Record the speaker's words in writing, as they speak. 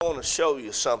to show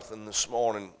you something this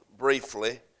morning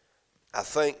briefly, and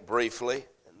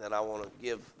then I want to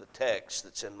give the text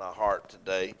that's in my heart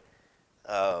today.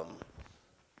 I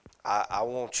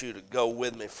want you to go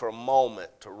with me for a moment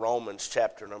to Romans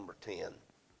chapter number 10.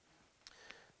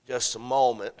 Just a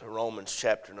moment to Romans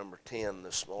chapter number 10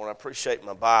 this morning. I appreciate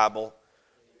my Bible.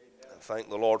 I thank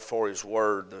the Lord for His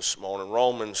Word this morning.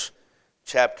 Romans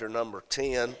chapter number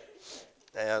 10.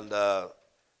 And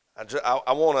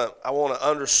I want to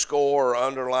underscore or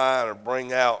underline or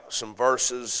bring out some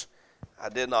verses. I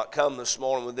did not come this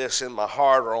morning with this in my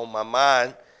heart or on my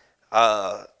mind,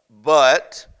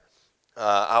 but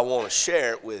I want to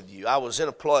share it with you. I was in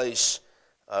a place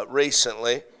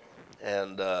recently,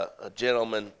 and a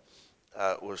gentleman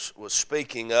was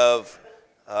speaking of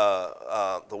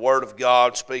the Word of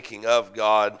God, speaking of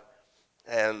God,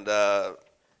 and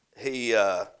he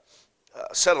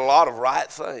said a lot of right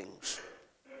things,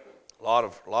 a lot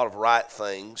of right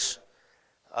things,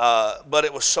 but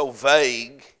it was so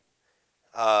vague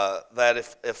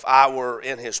that if I were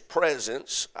in his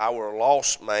presence, I were a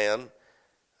lost man,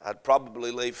 I'd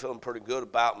probably leave feeling pretty good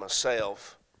about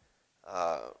myself.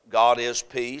 God is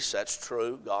peace, that's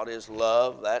true. God is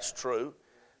love, that's true.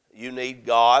 You need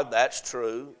God, that's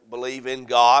true. Believe in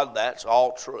God, that's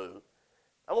all true.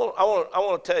 I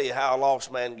want to tell you how a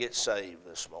lost man gets saved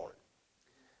this morning.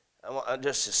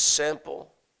 Just as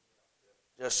simple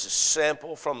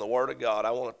from the Word of God.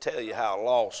 I want to tell you how a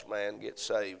lost man gets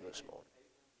saved this morning.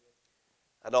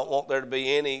 I don't want there to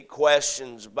be any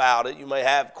questions about it. You may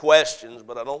have questions,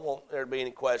 but I don't want there to be any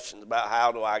questions about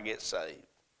how do I get saved.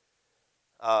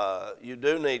 You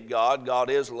do need God.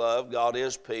 God is love. God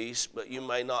is peace, but you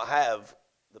may not have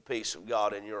the peace of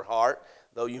God in your heart,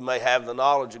 though you may have the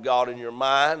knowledge of God in your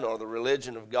mind or the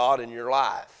religion of God in your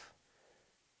life.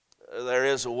 There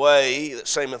is a way that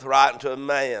seemeth right unto a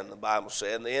man, the Bible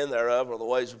said, and the end thereof are the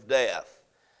ways of death.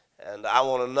 And I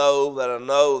want to know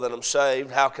that I'm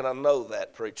saved. How can I know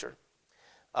that, preacher?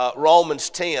 Romans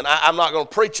 10. I'm not going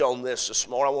to preach on this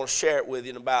morning. I want to share it with you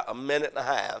in about a minute and a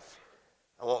half.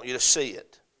 I want you to see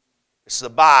it. It's the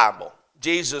Bible.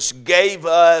 Jesus gave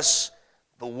us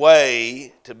the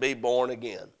way to be born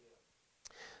again.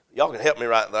 Y'all can help me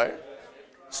right there.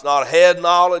 It's not a head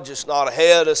knowledge. It's not a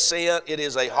head assent. It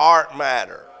is a heart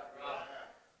matter.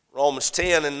 Romans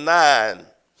 10 and 9.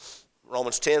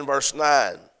 Romans 10 verse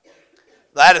 9.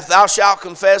 That if thou shalt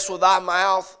confess with thy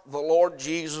mouth the Lord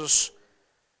Jesus,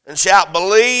 and shalt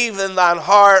believe in thine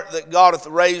heart that God hath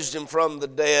raised him from the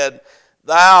dead,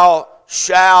 thou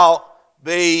shalt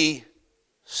be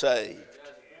saved.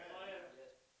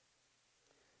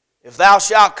 If thou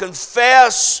shalt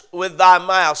confess with thy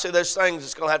mouth, see, there's things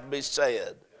that's going to have to be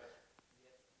said.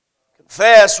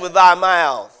 Confess with thy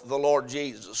mouth the Lord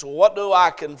Jesus. Well, what do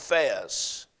I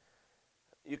confess?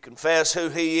 You confess who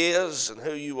He is and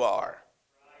who you are.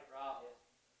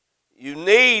 You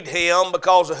need Him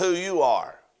because of who you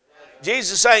are.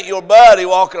 Jesus ain't your buddy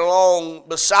walking along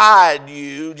beside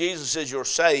you. Jesus is your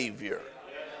Savior,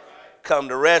 come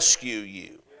to rescue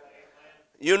you.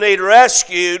 You need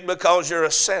rescued because you're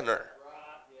a sinner.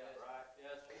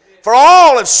 For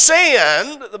all have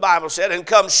sinned, the Bible said, and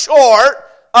come short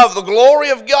of the glory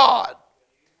of God.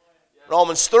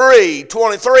 Romans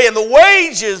 3:23, and the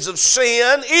wages of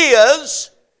sin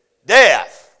is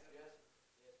death.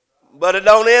 But it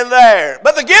don't end there.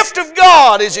 But the gift of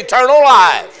God is eternal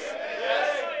life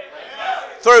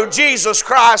through Jesus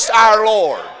Christ our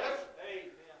Lord.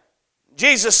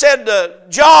 Jesus said to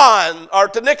John, or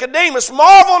to Nicodemus,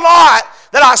 marvel not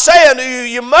that I say unto you,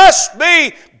 you must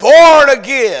be born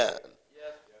again.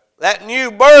 That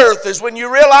new birth is when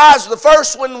you realize the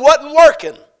first one wasn't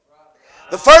working.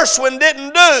 The first one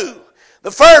didn't do.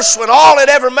 The first one, all it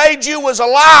ever made you was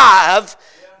alive,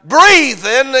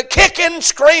 breathing, kicking,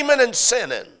 screaming, and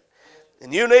sinning.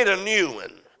 And you need a new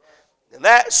one. And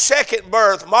that second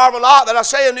birth, marvel not that I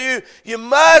say unto you, you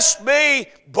must be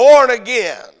born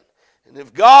again. And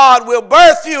if God will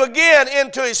birth you again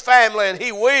into His family, and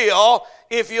He will,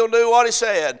 if you'll do what He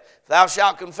said, thou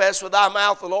shalt confess with thy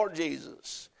mouth the Lord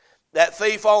Jesus. That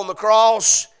thief on the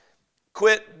cross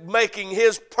quit making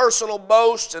his personal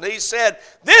boast, and he said,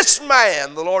 this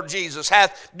man, the Lord Jesus,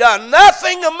 hath done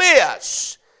nothing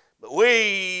amiss, but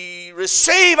we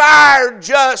receive our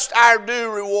due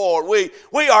reward.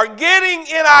 We are getting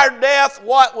in our death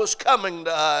what was coming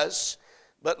to us,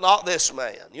 but not this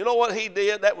man. You know what he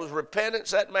did? That was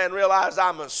repentance. That man realized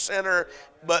I'm a sinner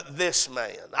but this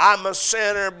man. I'm a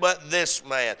sinner, but this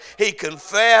man. He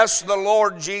confessed the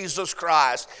Lord Jesus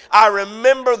Christ. I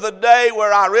remember the day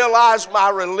where I realized my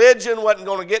religion wasn't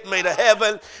going to get me to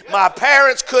heaven. My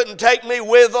parents couldn't take me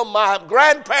with them. My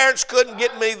grandparents couldn't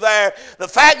get me there. The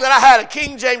fact that I had a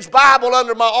King James Bible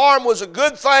under my arm was a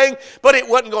good thing, but it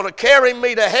wasn't going to carry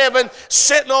me to heaven.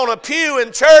 Sitting on a pew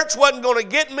in church wasn't going to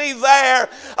get me there.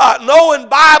 Knowing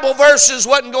Bible verses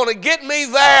wasn't going to get me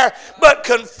there. But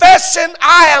confessing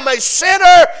I am a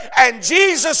sinner and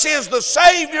Jesus is the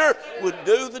Savior would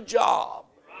do the job.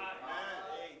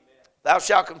 Thou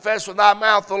shalt confess with thy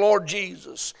mouth the Lord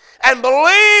Jesus and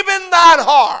believe in thine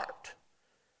heart.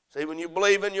 See, when you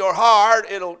believe in your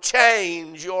heart, it'll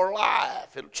change your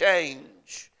life. It'll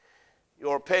change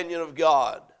your opinion of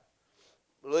God.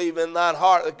 Believe in thine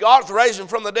heart that God's raised him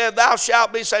from the dead, thou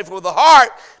shalt be saved. For with the heart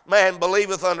man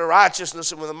believeth unto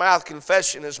righteousness, and with the mouth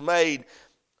confession is made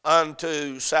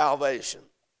unto salvation.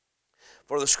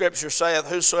 For the Scripture saith,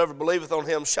 whosoever believeth on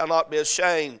him shall not be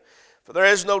ashamed. For there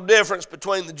is no difference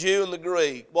between the Jew and the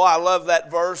Greek. Boy, I love that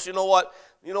verse. You know what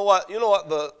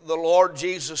the Lord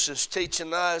Jesus is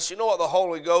teaching us? You know what the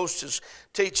Holy Ghost is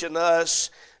teaching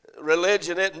us?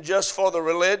 Religion isn't just for the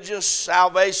religious.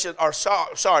 Salvation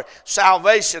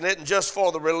isn't just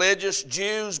for the religious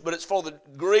Jews, but it's for the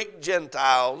Greek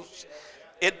Gentiles.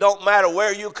 It don't matter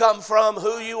where you come from,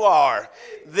 who you are.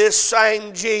 This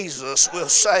same Jesus will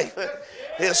save it.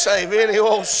 He'll save any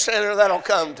old sinner that'll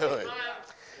come to him.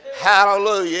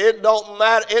 Hallelujah. It don't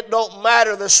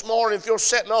matter this morning if you're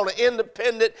sitting on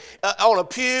on a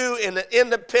pew in an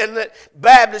independent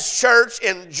Baptist church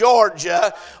in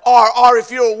Georgia, or if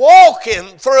you're walking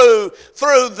through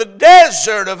the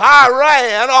desert of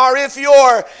Iran, or if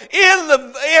you're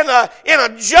in a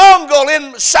jungle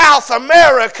in South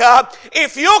America.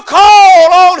 If you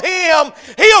call on him,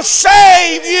 he'll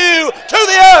save you to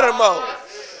the uttermost.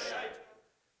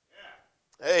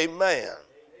 Amen.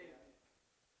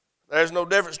 There's no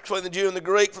difference between the Jew and the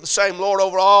Greek, for the same Lord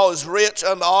over all is rich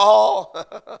unto all.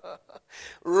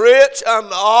 Rich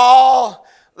unto all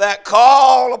that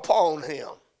call upon him.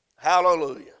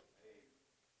 Hallelujah.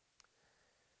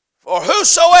 For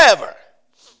whosoever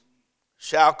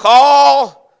shall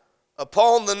call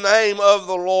upon the name of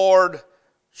the Lord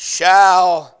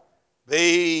shall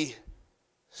be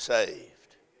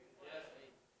saved.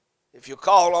 If you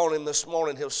call on him this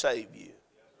morning, he'll save you.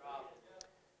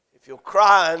 If you'll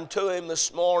cry unto him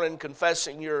this morning,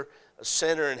 confessing you're a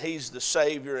sinner and he's the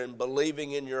Savior, and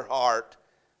believing in your heart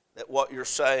that what you're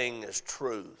saying is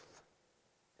truth,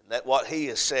 and that what he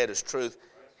has said is truth,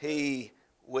 he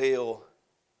will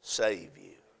save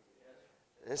you.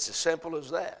 And it's as simple as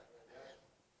that.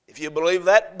 If you believe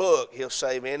that book, he'll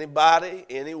save anybody,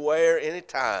 anywhere,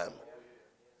 anytime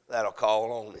that'll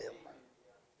call on him.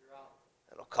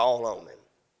 That'll call on him.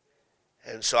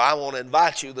 And so I want to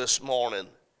invite you this morning,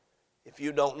 if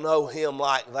you don't know him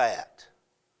like that,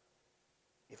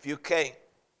 if you can't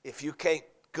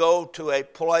go to a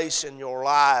place in your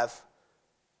life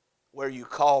where you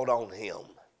called on him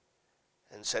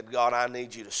and said, God, I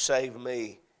need you to save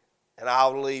me, and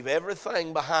I'll leave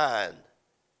everything behind.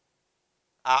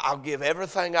 I'll give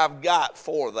everything I've got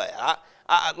for that.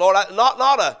 Lord,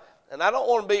 and I don't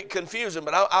want to be confusing,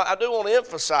 but I do want to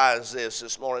emphasize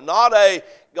this morning. Not a,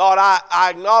 God,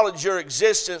 I acknowledge your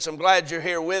existence, I'm glad you're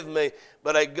here with me,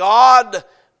 but a God,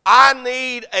 I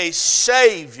need a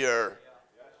Savior,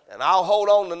 and I'll hold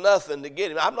on to nothing to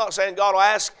get him. I'm not saying God will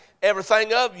ask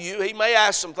everything of you. He may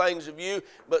ask some things of you,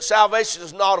 but salvation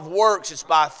is not of works, it's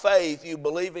by faith, you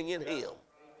believing in him.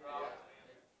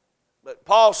 But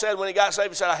Paul said when he got saved,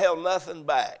 he said, I held nothing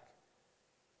back.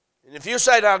 And if you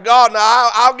say, now, God,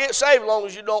 I'll get saved as long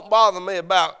as you don't bother me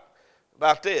about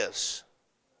this.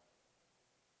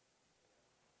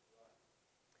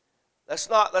 That's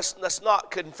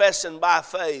not confessing by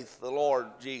faith the Lord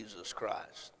Jesus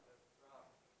Christ.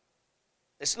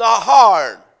 It's not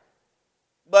hard.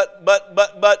 But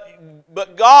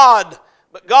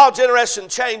God's interested in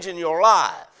changing your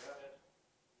life.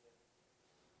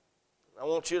 I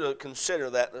want you to consider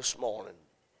that this morning.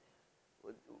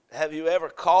 Have you ever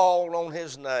called on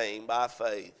his name by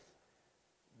faith,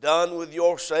 done with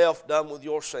yourself, done with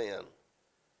your sin, and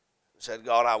said,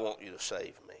 God, I want you to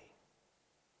save me?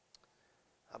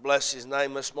 I bless his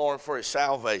name this morning for his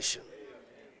salvation.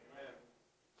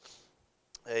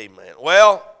 Amen.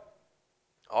 Well,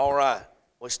 all right.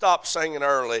 We stopped singing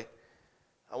early.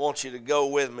 I want you to go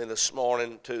with me this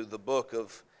morning to the book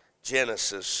of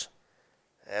Genesis.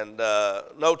 And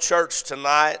no church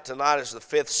tonight. Tonight is the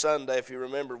fifth Sunday. If you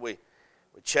remember, we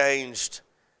changed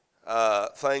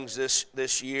things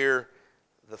this year.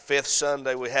 the fifth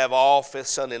Sunday we have off, fifth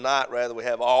Sunday night rather, we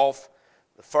have off.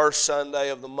 The first Sunday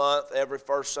of the month, every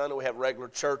first Sunday, we have regular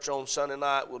church on Sunday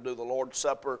night. We'll do the Lord's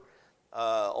Supper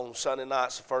on Sunday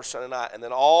nights, the first Sunday night. And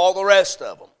then all the rest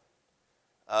of them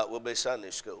will be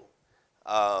Sunday school.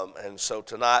 And so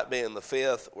tonight being the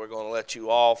fifth, we're going to let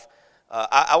you off.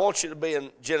 I want you to be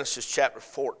in Genesis chapter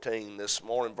 14 this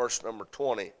morning, verse number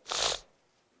 20.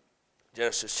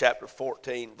 Genesis chapter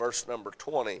 14, verse number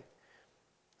 20.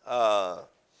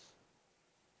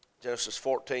 Genesis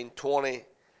 14, 20.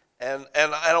 And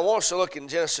I want us to look in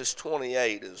Genesis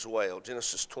 28 as well.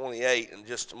 Genesis 28 in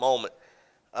just a moment.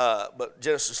 But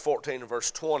Genesis 14 and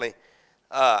verse 20.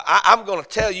 I'm going to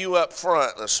tell you up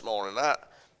front this morning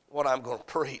what I'm going to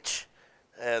preach.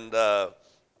 And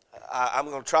I'm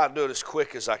going to try to do it as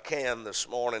quick as I can this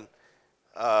morning.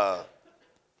 The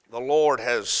Lord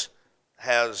has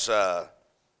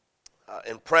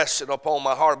impressed it upon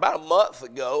my heart about a month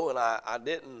ago, and I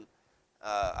didn't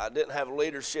have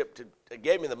leadership to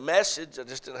gave me the message. I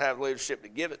just didn't have leadership to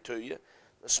give it to you.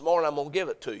 This morning I'm going to give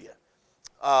it to you.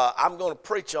 I'm going to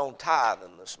preach on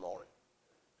tithing this morning.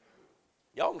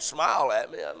 Y'all can smile at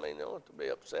me. I mean, you don't have to be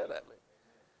upset at me.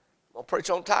 I'm going to preach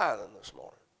on tithing this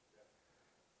morning.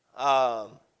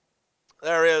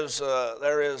 There is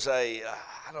a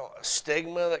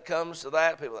stigma that comes to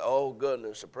that. People say, oh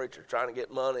goodness, the preacher's trying to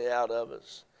get money out of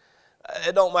us.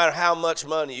 It don't matter how much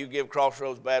money you give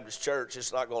Crossroads Baptist Church,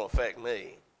 it's not going to affect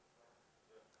me.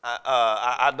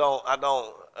 I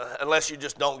don't unless you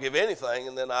just don't give anything,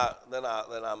 and then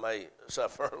I may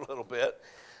suffer a little bit.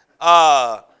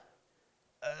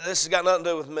 This has got nothing to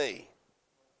do with me.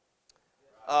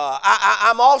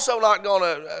 I'm also not going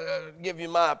to give you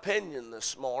my opinion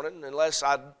this morning unless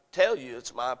I tell you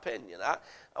it's my opinion. I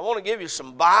want to give you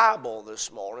some Bible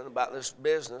this morning about this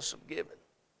business of giving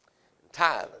and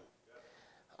tithing.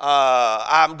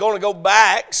 I'm going to go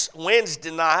back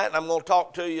Wednesday night, and I'm going to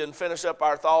talk to you and finish up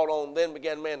our thought on then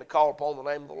began man to call upon the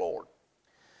name of the Lord.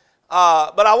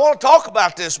 But I want to talk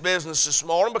about this business this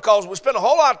morning because we spent a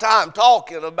whole lot of time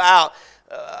talking about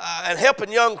and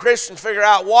helping young Christians figure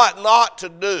out what not to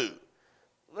do.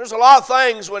 There's a lot of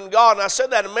things when God, and I said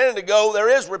that a minute ago, there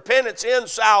is repentance in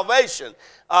salvation.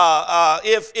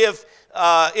 If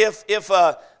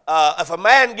a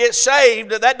man gets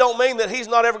saved, that don't mean that he's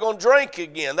not ever going to drink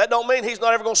again. That don't mean he's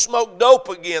not ever going to smoke dope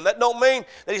again. That don't mean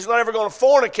that he's not ever going to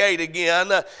fornicate again.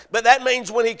 But that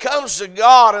means when he comes to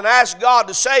God and asks God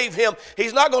to save him,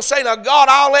 he's not going to say, now God,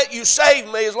 I'll let you save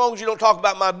me as long as you don't talk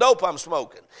about my dope I'm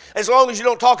smoking. As long as you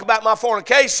don't talk about my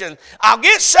fornication. I'll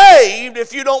get saved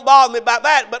if you don't bother me about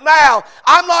that. But now,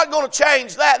 I'm not going to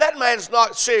change that. That man's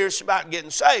not serious about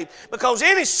getting saved. Because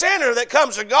any sinner that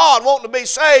comes to God wanting to be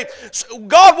saved,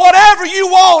 God, whatever you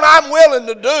want, I'm willing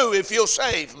to do if you'll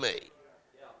save me.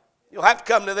 You'll have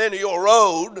to come to the end of your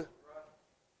road.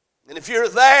 And if you're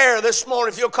there this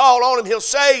morning, if you'll call on Him, He'll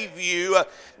save you.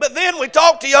 But then we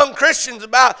talk to young Christians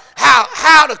about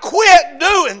how to quit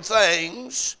doing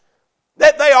things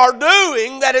that they are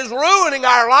doing that is ruining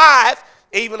our life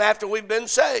even after we've been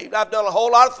saved. I've done a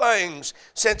whole lot of things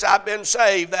since I've been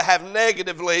saved that have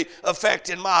negatively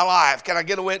affected my life. Can I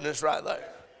get a witness right there?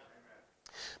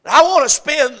 But I want to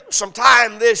spend some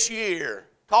time this year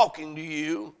talking to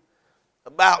you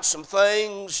about some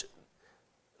things,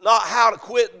 not how to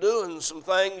quit doing some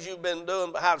things you've been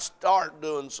doing, but how to start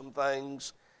doing some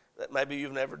things that maybe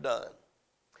you've never done.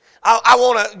 I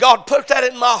want to, God put that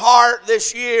in my heart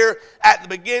this year, at the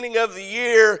beginning of the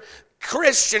year,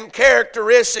 Christian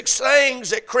characteristics,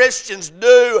 things that Christians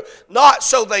do, not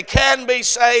so they can be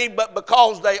saved, but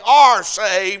because they are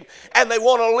saved, and they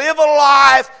want to live a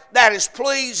life that is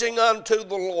pleasing unto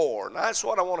the Lord. And that's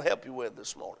what I want to help you with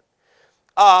this morning.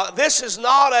 This is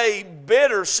not a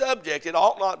bitter subject. It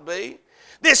ought not be.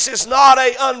 This is not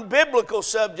an unbiblical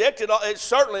subject. It's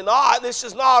certainly not. This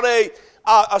is not a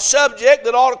subject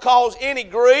that ought to cause any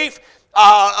grief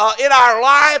in our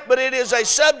life, but it is a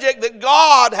subject that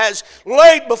God has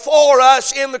laid before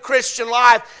us in the Christian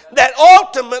life that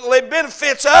ultimately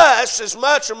benefits us as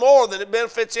much or more than it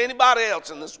benefits anybody else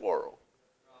in this world.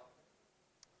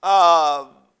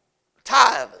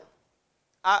 Tithing.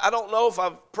 I don't know if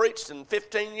I've preached in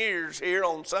 15 years here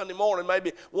on Sunday morning,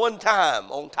 maybe one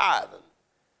time on tithing.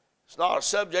 It's not a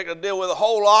subject I deal with a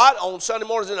whole lot. On Sunday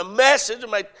mornings in a message, I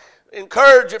may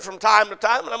encourage it from time to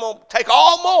time, and I'm going to take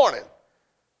all morning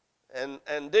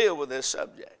and deal with this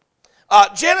subject.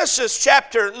 Genesis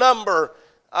chapter number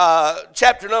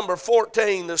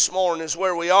 14 this morning is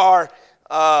where we are.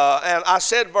 And I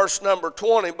said verse number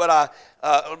 20, but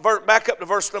back up to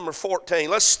verse number 14.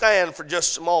 Let's stand for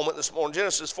just a moment this morning.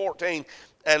 Genesis 14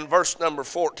 and verse number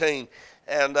 14.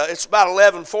 And it's about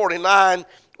 11:49.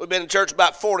 We've been in church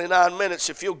about 49 minutes.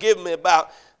 If you'll give me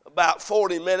about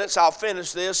 40 minutes, I'll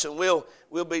finish this and we'll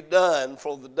be done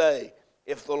for the day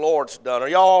if the Lord's done. Are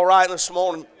y'all all right this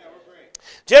morning?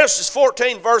 Genesis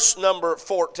 14, verse number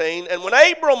 14. And when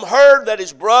Abram heard that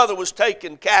his brother was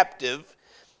taken captive,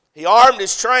 he armed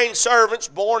his trained servants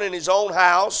born in his own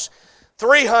house,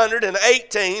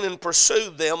 318, and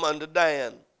pursued them unto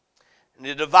Dan. And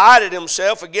he divided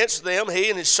himself against them, he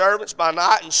and his servants, by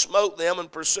night, and smote them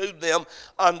and pursued them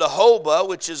unto Hobah,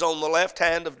 which is on the left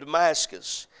hand of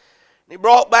Damascus. And he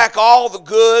brought back all the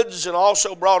goods, and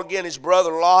also brought again his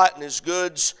brother Lot and his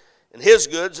goods, and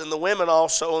the women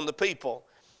also, and the people.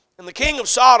 And the king of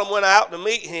Sodom went out to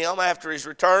meet him after his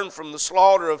return from the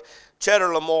slaughter of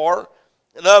Chedorlaomer,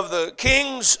 and of the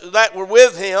kings that were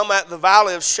with him at the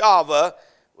valley of Shaveh,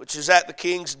 which is at the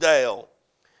king's dale.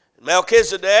 And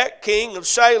Melchizedek, king of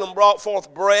Salem, brought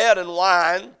forth bread and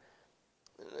wine.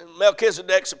 And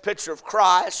Melchizedek's a picture of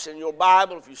Christ. In your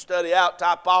Bible, if you study out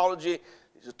typology,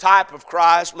 he's a type of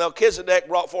Christ. Melchizedek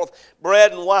brought forth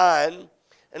bread and wine,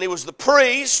 and he was the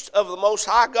priest of the Most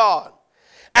High God.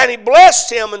 And he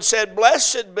blessed him and said,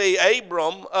 Blessed be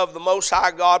Abram of the Most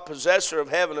High God, possessor of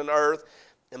heaven and earth,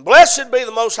 and blessed be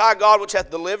the Most High God, which hath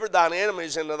delivered thine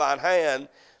enemies into thine hand.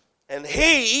 And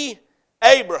he,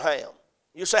 Abraham.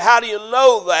 You say, how do you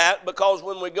know that? Because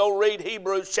when we go read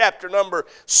Hebrews chapter number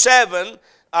 7,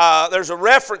 there's a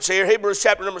reference here, Hebrews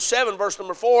chapter number 7, verse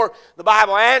number 4, the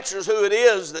Bible answers who it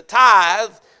is that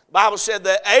tithe. The Bible said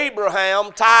that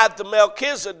Abraham tithed to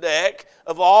Melchizedek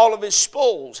of all of his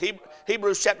spoils.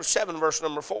 Hebrews chapter 7, verse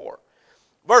number 4.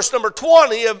 Verse number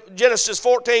 20 of Genesis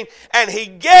 14, and he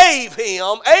gave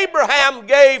him, Abraham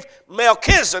gave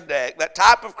Melchizedek, that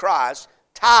type of Christ,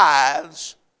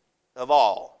 tithes of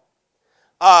all.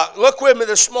 Look with me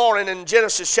this morning in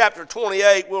Genesis chapter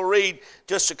 28. We'll read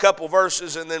just a couple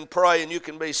verses and then pray, and you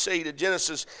can be seated.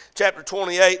 Genesis chapter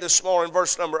 28 this morning,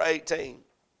 verse number 18.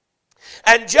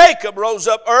 And Jacob rose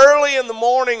up early in the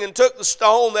morning and took the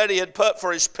stone that he had put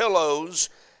for his pillows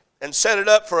and set it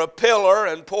up for a pillar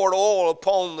and poured oil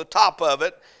upon the top of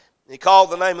it. He called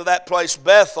the name of that place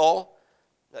Bethel.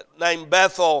 That name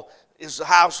Bethel is the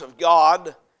house of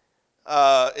God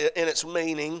in its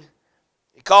meaning.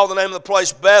 He called the name of the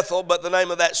place Bethel, but the name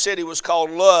of that city was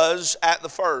called Luz at the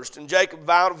first. And Jacob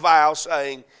vowed a vow,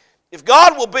 saying, If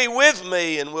God will be with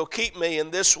me and will keep me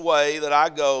in this way that I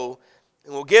go,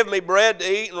 and will give me bread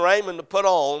to eat and raiment to put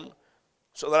on,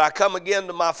 so that I come again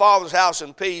to my father's house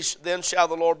in peace, then shall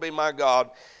the Lord be my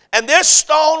God. And this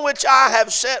stone which I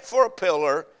have set for a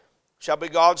pillar shall be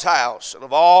God's house. And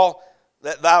of all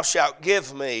that thou shalt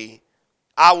give me,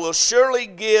 I will surely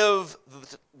give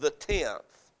the tenth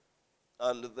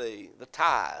unto thee, the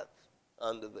tithe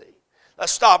unto thee.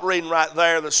 Let's stop reading right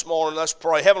there this morning. Let's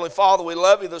pray. Heavenly Father, we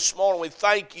love you this morning. We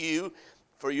thank you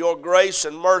for your grace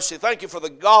and mercy. Thank you for the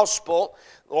gospel,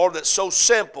 Lord, that's so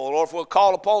simple. Lord, if we'll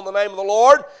call upon the name of the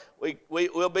Lord,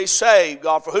 we'll be saved,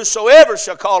 God. For whosoever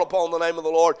shall call upon the name of the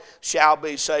Lord shall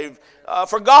be saved.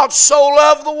 For God so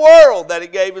loved the world that he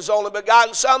gave his only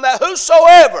begotten Son, that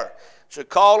whosoever should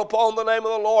call upon the name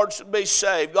of the Lord should be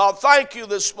saved. God, thank you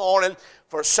this morning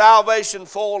for salvation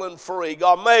full and free.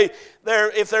 God,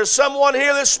 if there's someone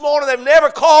here this morning that have never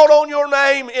called on your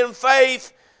name in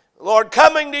faith, Lord,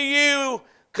 coming to you,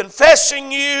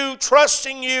 confessing you,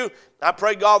 trusting you, I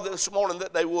pray, God, this morning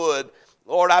that they would.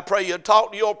 Lord, I pray you'd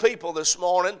talk to your people this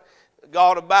morning,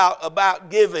 God,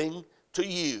 about giving to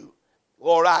you.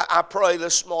 Lord, I pray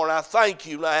this morning, I thank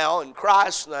you now in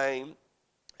Christ's name.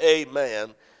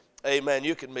 Amen. Amen.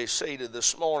 You can be seated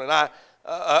this morning. I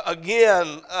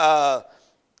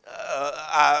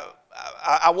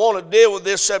want to deal with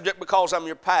this subject because I'm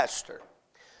your pastor.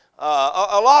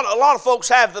 A lot of folks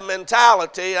have the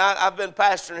mentality. I've been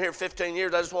pastoring here 15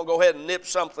 years. I just want to go ahead and nip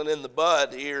something in the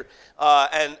bud here,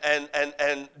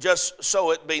 and just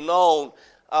so it be known.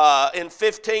 In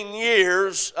 15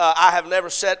 years, I have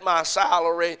never set my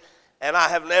salary, and I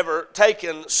have never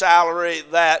taken salary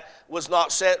that was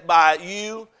not set by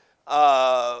you.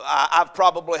 I've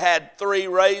probably had 3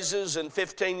 raises in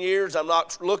 15 years. I'm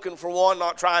not looking for one,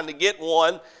 not trying to get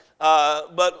one.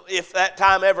 But if that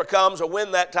time ever comes, or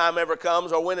when that time ever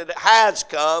comes, or when it has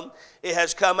come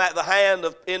at the hand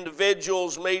of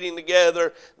individuals meeting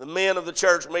together, the men of the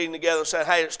church meeting together, saying,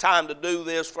 hey, it's time to do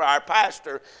this for our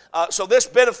pastor. So this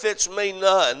benefits me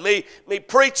none. Me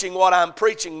preaching what I'm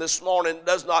preaching this morning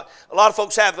does not. A lot of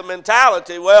folks have the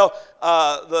mentality, well,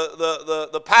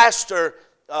 the pastor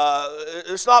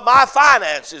it's not my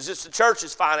finances, it's the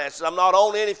church's finances. I'm not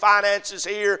on any finances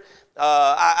here.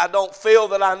 I don't feel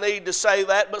that I need to say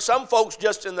that, but some folks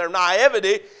just in their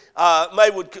naivety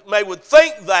would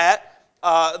think that.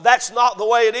 That's not the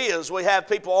way it is. We have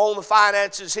people on the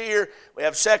finances here. We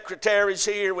have secretaries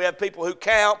here. We have people who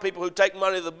count, people who take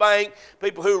money to the bank,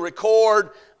 people who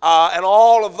record, and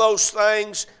all of those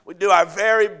things. We do our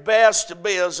very best to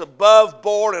be as above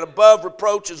board and above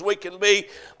reproach as we can be.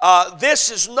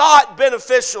 This is not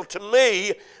beneficial to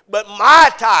me, but my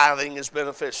tithing is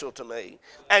beneficial to me.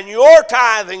 And your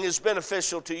tithing is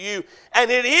beneficial to you.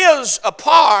 And it is a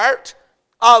part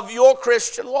of your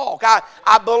Christian walk.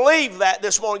 I believe that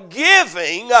this morning.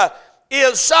 Giving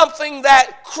is something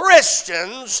that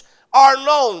Christians are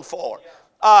known for.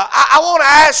 I want to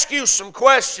ask you some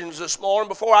questions this morning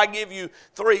before I give you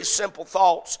 3 simple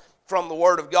thoughts from the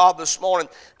Word of God this morning.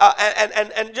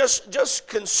 And just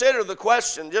consider the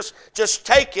question. Just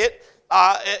take it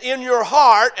in your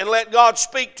heart and let God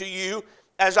speak to you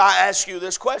as I ask you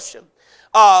this question.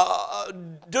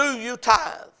 Do you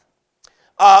tithe?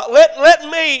 Let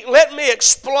me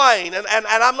explain, and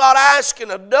I'm not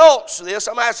asking adults this,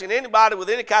 I'm asking anybody with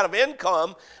any kind of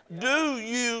income, do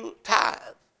you tithe?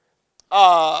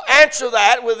 Answer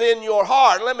that within your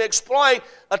heart. Let me explain.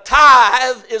 A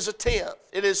tithe is a tenth.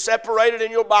 It is separated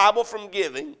in your Bible from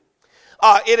giving.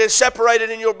 It is separated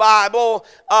in your Bible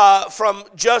from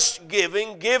just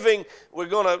giving. Giving, we're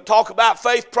going to talk about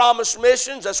faith promise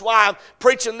missions. That's why I'm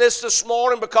preaching this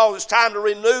morning, because it's time to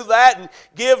renew that and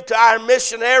give to our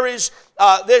missionaries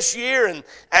this year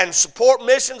and support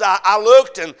missions. I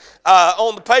looked and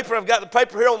on the paper, I've got the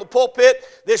paper here on the pulpit.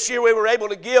 This year we were able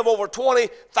to give over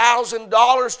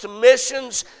 $20,000 to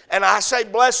missions, and I say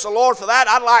bless the Lord for that.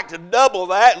 I'd like to double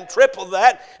that and triple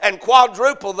that and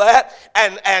quadruple that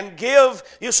and give.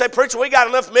 You say, preacher, we got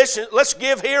enough missions. Let's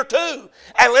give here too,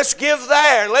 and let's give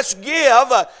there, and let's give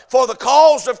for the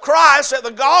cause of Christ, that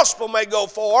the gospel may go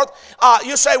forth.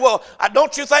 You say, well,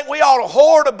 don't you think we ought to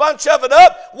hoard a bunch of it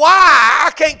up? Why?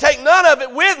 I can't take none of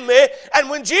it with me. And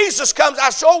when Jesus comes, I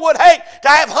sure would hate to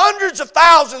have hundreds of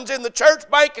thousands in the church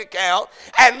bank account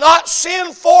and not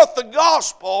send forth the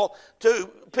gospel to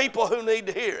people who need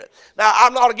to hear it. Now,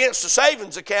 I'm not against the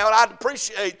savings account. I'd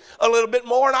appreciate a little bit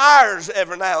more in ours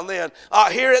every now and then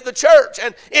here at the church,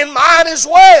 and in mine as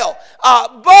well.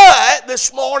 But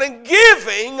this morning,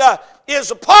 giving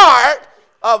is a part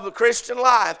of the Christian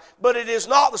life, but it is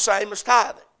not the same as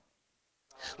tithing.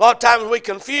 A lot of times we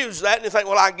confuse that and you think,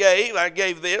 well, I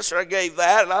gave this or I gave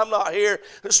that, and I'm not here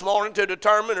this morning to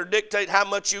determine or dictate how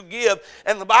much you give.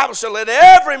 And the Bible said, let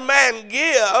every man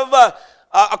give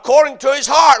according to his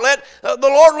heart. Let the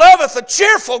Lord loveth a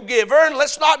cheerful giver, and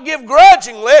let's not give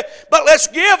grudgingly, but let's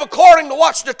give according to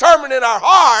what's determined in our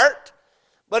heart.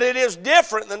 But it is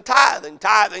different than tithing.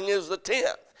 Tithing is the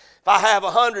tenth. If I have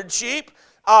 100 sheep,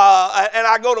 and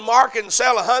I go to market and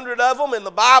sell 100 of them, in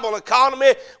the Bible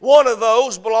economy, one of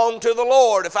those belong to the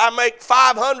Lord. If I make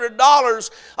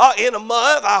 $500 in a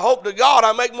month, I hope to God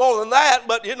I make more than that,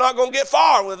 but you're not going to get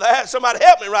far with that. Somebody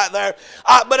help me right there.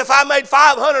 But if I made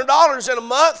 $500 in a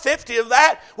month, 50 of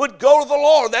that would go to the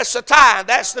Lord. That's the tithe.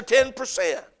 That's the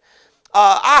 10%.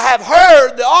 I have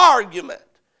heard the argument.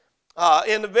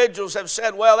 Individuals have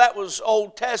said, well, that was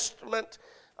Old Testament.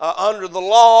 Under the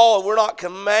law, we're not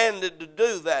commanded to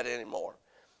do that anymore.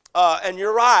 And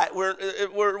you're right.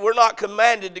 We're not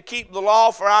commanded to keep the law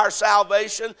for our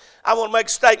salvation. I want to make a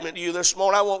statement to you this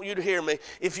morning. I want you to hear me.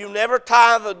 If you never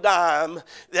tithe a dime,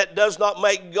 that does not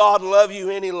make God love you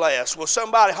any less. Will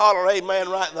somebody holler amen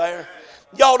right there?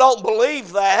 Y'all don't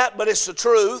believe that, but it's the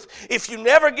truth. If you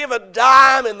never give a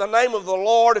dime in the name of the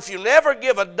Lord, if you never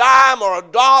give a dime or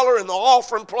a dollar in the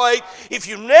offering plate, if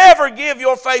you never give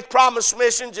your faith promise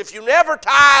missions, if you never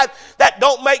tithe, that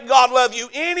don't make God love you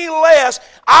any less.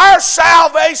 Our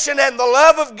salvation and the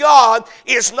love of God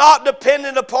is not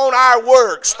dependent upon our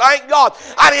works. Thank God.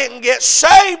 I didn't get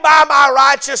saved by my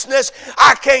righteousness.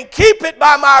 I can't keep it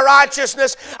by my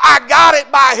righteousness. I got it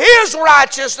by His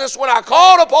righteousness when I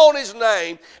called upon His name.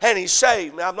 And He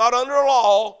saved me. I'm not under a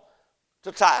law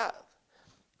to tithe.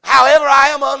 However, I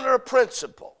am under a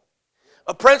principle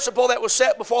that was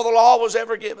set before the law was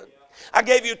ever given. I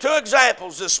gave you 2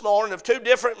 examples this morning of 2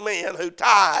 different men who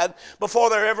tithed before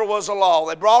there ever was a law.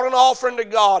 They brought an offering to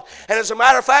God. And as a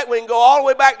matter of fact, we can go all the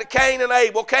way back to Cain and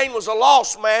Abel. Cain was a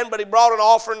lost man, but he brought an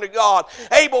offering to God.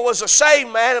 Abel was a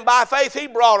saved man, and by faith he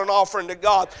brought an offering to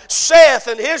God. Seth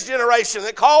and his generation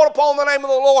that called upon the name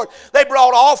of the Lord, they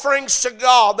brought offerings to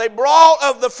God. They brought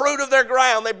of the fruit of their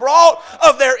ground. They brought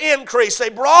of their increase. They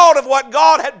brought of what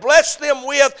God had blessed them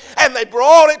with, and they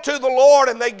brought it to the Lord,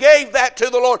 and they gave that to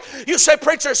the Lord. You say,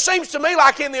 preacher, it seems to me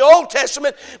like in the Old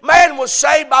Testament, man was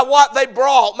saved by what they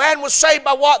brought. Man was saved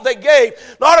by what they gave.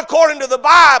 Not according to the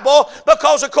Bible,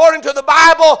 because according to the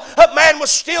Bible, man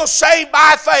was still saved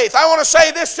by faith. I want to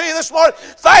say this to you this morning.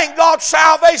 Thank God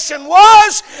salvation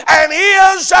was and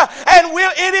is and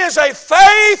will. It is a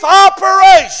faith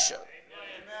operation.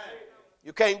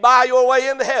 You can't buy your way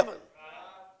into heaven.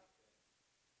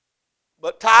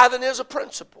 But tithing is a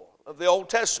principle of the Old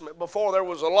Testament. Before there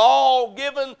was a law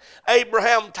given,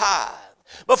 Abraham tithed.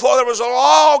 Before there was a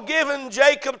law given,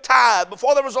 Jacob tithed.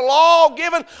 Before there was a law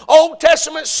given, Old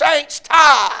Testament saints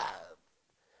tithed.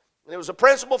 And it was a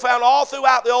principle found all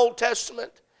throughout the Old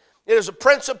Testament. It is a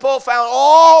principle found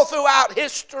all throughout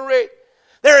history.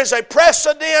 There is a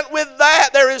precedent with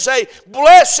that. There is a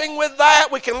blessing with that.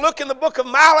 We can look in the book of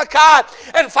Malachi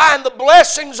and find the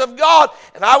blessings of God.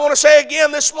 And I want to say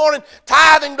again this morning,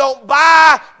 tithing don't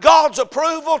buy God's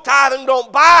approval. Tithing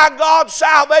don't buy God's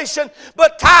salvation.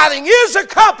 But tithing is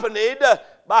accompanied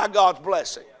by God's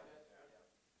blessing.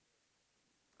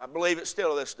 I believe it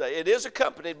still to this day. It is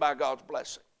accompanied by God's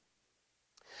blessing.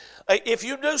 If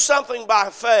you do something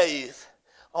by faith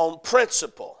on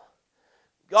principle,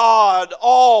 God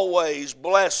always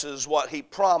blesses what He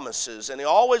promises, and He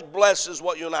always blesses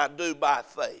what you and I do by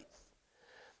faith.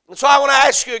 And so I want to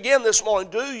ask you again this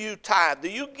morning, do you tithe? Do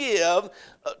you give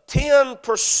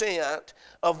 10%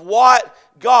 of what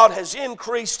God has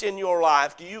increased in your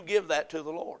life? Do you give that to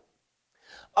the Lord?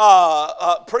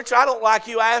 Preacher, I don't like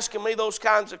you asking me those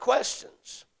kinds of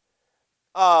questions.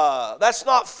 That's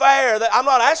not fair. I'm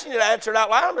not asking you to answer it out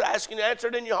loud. I'm asking you to answer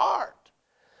it in your heart.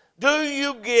 Do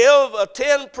you give a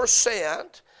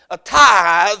 10%, a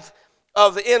tithe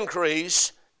of the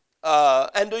increase,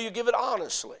 and do you give it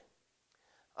honestly?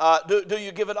 Do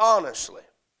you give it honestly?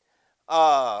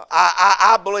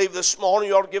 I believe this morning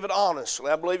you ought to give it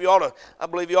honestly. I believe you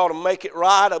ought to make it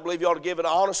right. I believe you ought to give it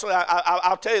honestly.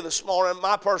 I'll tell you this morning,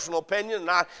 my personal opinion, and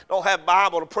I don't have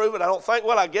Bible to prove it. I don't think,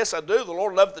 well, I guess I do. The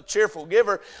Lord loves the cheerful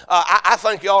giver. I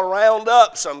think you ought to round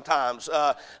up sometimes.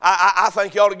 I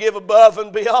think you ought to give above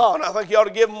and beyond. I think you ought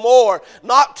to give more.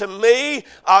 Not to me,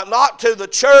 not to the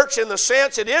church in the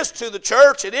sense it is to the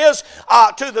church, it is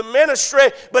to the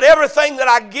ministry, but everything that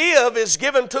I give is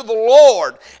given to the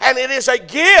Lord. And it is a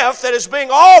gift that is being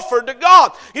offered to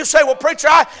God. You say, well, preacher,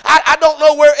 I don't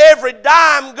know where every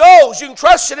dime goes. You can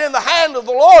trust it in the hand of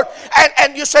the Lord.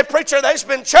 And you say, preacher, there's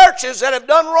been churches that have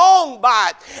done wrong by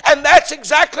it. And that's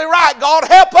exactly right. God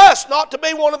help us not to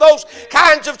be one of those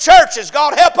kinds of churches.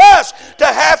 God help us to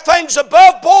have things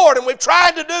above board. And we've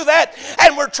tried to do that.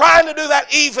 And we're trying to do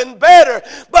that even better.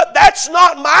 But that's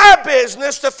not my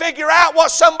business to figure out what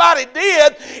somebody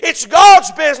did. It's God's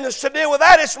business to deal with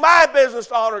that. It's my business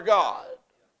to honor God.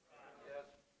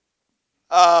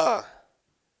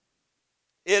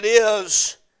 It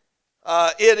is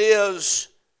a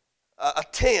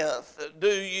tenth. Do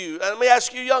you? And let me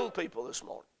ask you young people this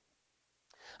morning.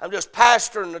 I'm just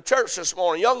pastoring the church this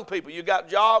morning. Young people, you got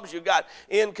jobs, you got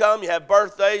income, you have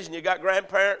birthdays, and you got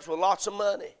grandparents with lots of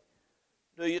money.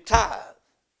 Do you tithe?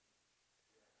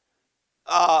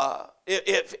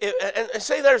 And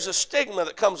see, there's a stigma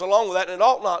that comes along with that, and it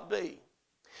ought not be.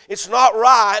 It's not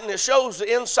right, and it shows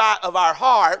the insight of our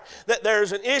heart that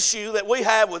there's an issue that we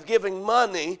have with giving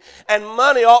money, and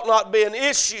money ought not be an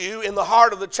issue in the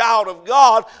heart of the child of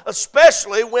God,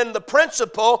 especially when the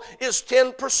principle is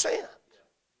 10%.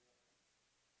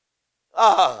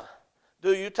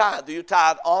 Do you tithe? Do you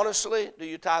tithe honestly? Do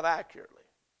you tithe accurately?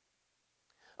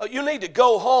 You need to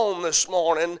go home this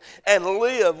morning and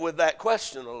live with that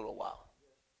question a little while.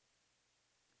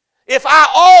 If I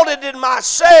audited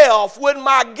myself, would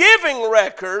my giving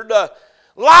record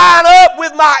line up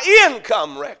with my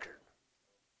income record?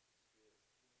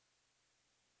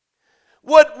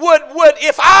 Would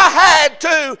if I had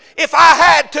to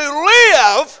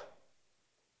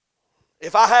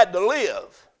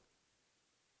live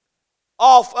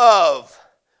off of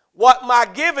what my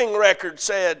giving record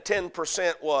said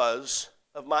 10% was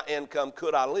of my income,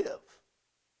 could I live?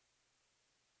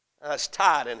 It's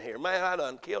tight in here. Man, I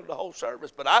done killed the whole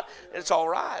service, but it's all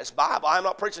right. It's Bible. I'm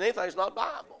not preaching anything that's not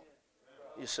Bible,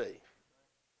 you see.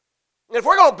 And if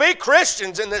we're going to be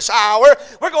Christians in this hour,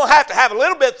 we're going to have a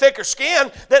little bit thicker skin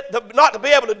not to be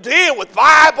able to deal with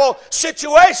Bible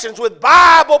situations, with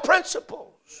Bible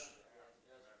principles.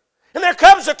 And there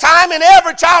comes a time in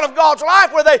every child of God's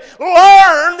life where they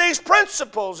learn these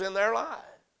principles in their life.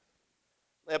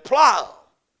 They apply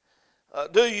them.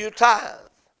 Do you tithe?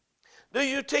 Do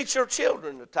you teach your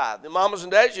children to tithe? The mamas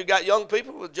and dads, you got young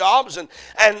people with jobs, and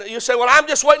you say, well, I'm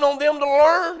just waiting on them to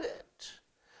learn it.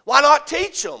 Why not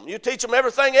teach them? You teach them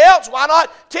everything else. Why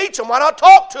not teach them? Why not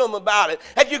talk to them about it?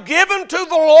 Have you given to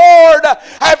the Lord?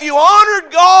 Have you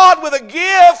honored God with a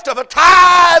gift of a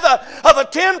tithe, of a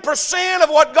 10% of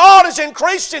what God has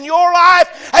increased in your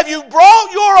life? Have you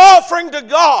brought your offering to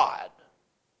God?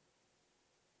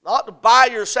 Not to buy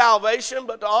your salvation,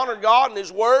 but to honor God and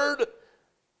His Word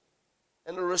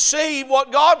and to receive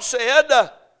what God said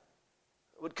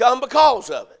would come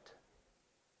because of it.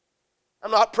 I'm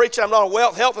not preaching, I'm not a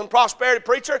wealth, health, and prosperity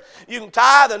preacher. You can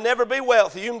tithe and never be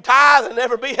wealthy. You can tithe and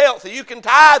never be healthy. You can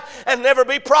tithe and never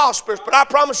be prosperous. But I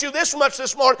promise you this much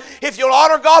this morning, if you'll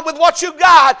honor God with what you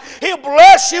got, He'll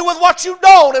bless you with what you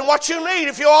don't and what you need.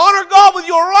 If you'll honor God with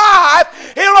your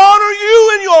life, He'll honor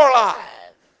you in your life.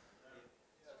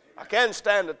 I can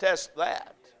stand to test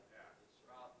that.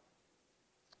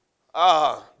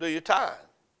 Do you tithe?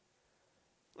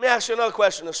 Let me ask you another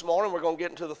question this morning. We're going to get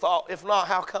into the thought. If not,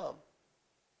 how come?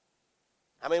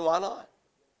 I mean, why not?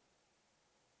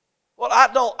 Well,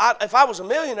 if I was a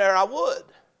millionaire, I would.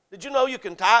 Did you know you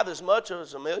can tithe as much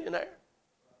as a millionaire?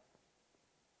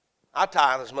 I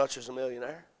tithe as much as a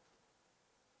millionaire.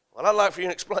 Well, I'd like for you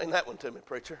to explain that one to me,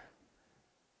 preacher.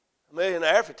 A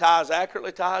millionaire, if he tithes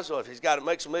accurately, so if he's got to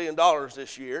make $1 million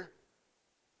this year,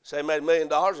 say he made $1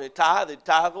 million and he'd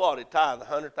tithe what? He'd tithe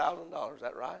 $100,000. Is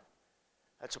that right?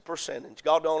 That's a percentage.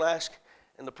 God don't ask,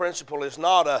 and the principle is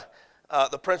not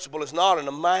an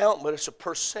amount, but it's a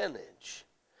percentage.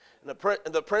 And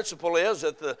the principle is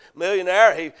that the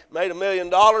millionaire, he made $1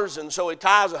 million, and so he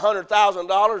tithes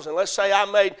 $100,000. And let's say I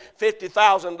made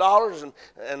 $50,000,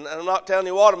 and I'm not telling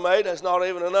you what I made. That's not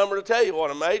even a number to tell you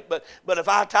what I made. But if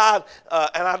I tithe,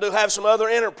 and I do have some other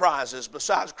enterprises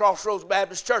besides Crossroads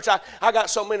Baptist Church. I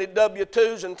got so many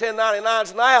W-2s and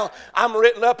 1099s now, I'm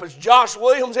written up as Josh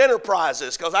Williams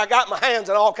Enterprises because I got my hands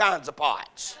in all kinds of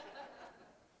pots.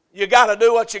 You got to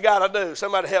do what you got to do.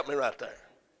 Somebody help me right there.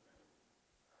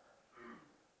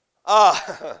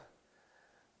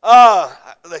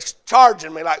 They're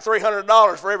charging me like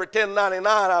 $300 for every $10.99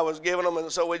 I was giving them,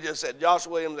 and so we just said Josh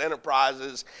Williams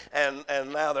Enterprises, and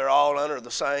now they're all under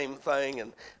the same thing,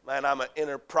 and man, I'm an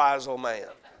enterprisal man.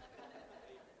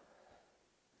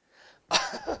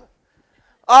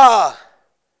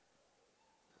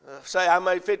 Say I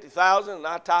made $50,000 and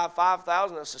I tithe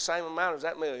 $5,000, that's the same amount as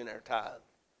that millionaire tithe.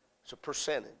 It's a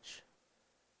percentage.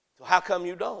 So how come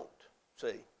you don't?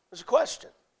 See, there's a question.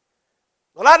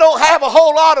 Well, I don't have a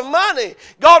whole lot of money.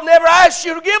 God never asked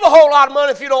you to give a whole lot of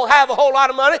money if you don't have a whole lot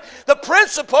of money. The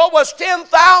principle was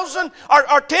 10,000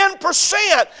 or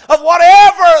 10% of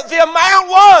whatever the amount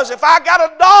was. If I got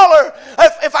a dollar,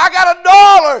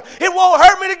 it won't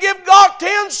hurt me to give God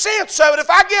 10 cents of it. If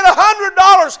I get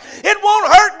 $100, it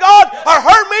won't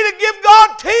hurt me to give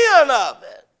God 10 of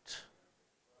it.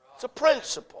 It's a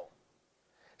principle.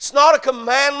 It's not a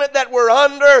commandment that we're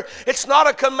under. It's not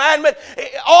a commandment.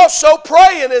 Also,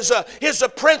 praying is a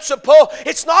principle.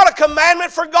 It's not a commandment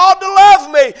for God to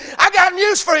love me. I got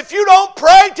news for you. If you don't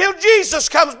pray till Jesus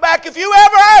comes back, if you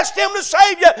ever asked Him to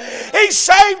save you, He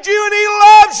saved you and He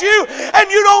loves you,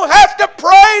 and you don't have to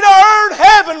pray to earn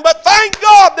heaven. But thank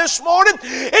God this morning,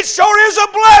 it sure is a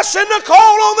blessing to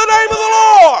call on the name of the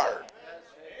Lord.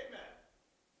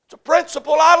 It's a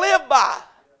principle I live by.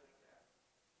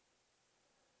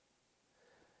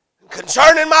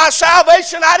 Concerning my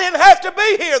salvation, I didn't have to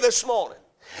be here this morning.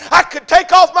 I could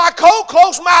take off my coat,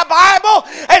 close my Bible,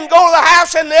 and go to the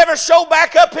house and never show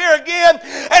back up here again.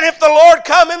 And if the Lord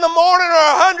come in the morning or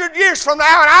 100 years from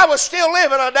now and I was still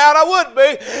living, I doubt I would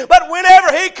be. But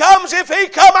whenever He comes, if He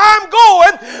come, I'm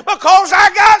going because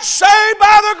I got saved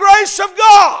by the grace of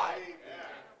God.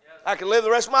 I can live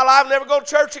the rest of my life and never go to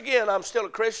church again. I'm still a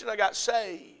Christian. I got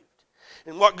saved.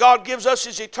 And what God gives us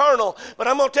is eternal. But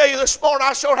I'm going to tell you this morning,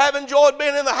 I sure have enjoyed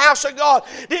being in the house of God.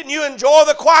 Didn't you enjoy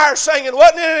the choir singing?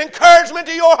 Wasn't it an encouragement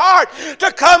to your heart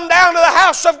to come down to the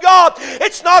house of God?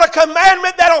 It's not a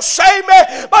commandment that'll save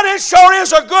me, but it sure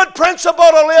is a good principle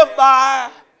to live by.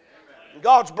 And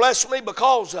God's blessed me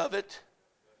because of it.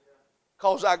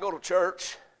 Because I go to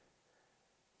church.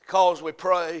 Because we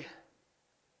pray.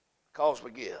 Because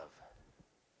we give.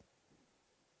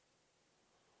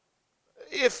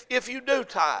 If you do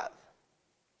tithe,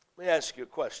 let me ask you a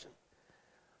question.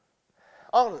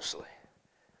 Honestly,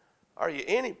 are you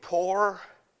any poorer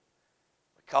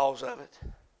because of it?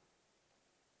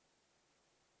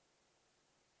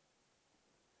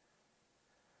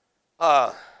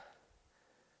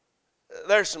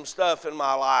 There's some stuff in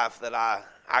my life that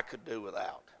I could do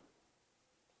without.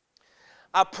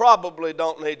 I probably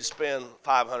don't need to spend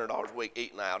 $500 a week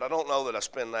eating out. I don't know that I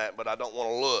spend that, but I don't want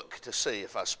to look to see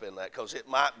if I spend that because it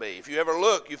might be. If you ever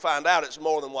look, you find out it's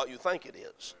more than what you think it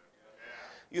is.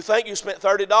 You think you spent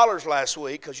 $30 last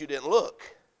week because you didn't look.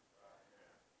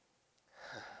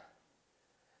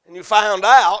 And you found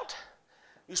out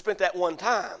you spent that one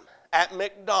time at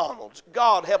McDonald's.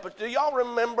 God help us. Do y'all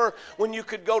remember when you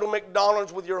could go to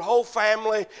McDonald's with your whole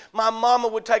family? My mama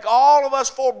would take all of us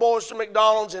 4 boys to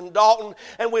McDonald's in Dalton,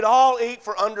 and we'd all eat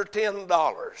for under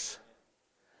 $10.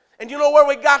 And you know where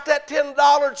we got that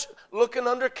 $10? Looking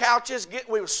under couches.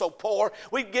 We were so poor.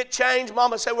 We'd get change.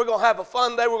 Mama said, we're going to have a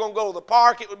fun day. We're going to go to the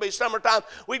park. It would be summertime.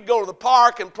 We'd go to the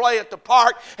park and play at the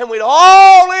park, and we'd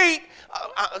all eat,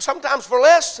 sometimes for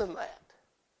less than that.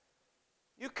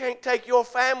 You can't take your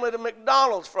family to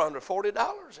McDonald's for under $40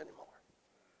 anymore.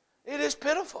 It is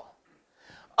pitiful.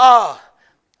 I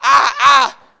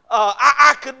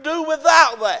could do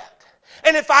without that.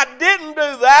 And if I didn't do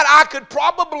that, I could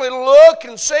probably look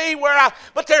and see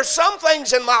but there's some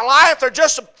things in my life, they're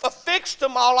just affixed to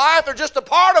my life, they're just a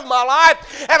part of my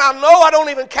life, and I know I don't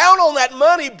even count on that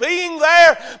money being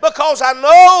there because I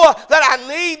know that I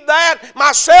need that.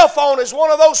 My cell phone is one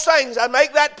of those things. I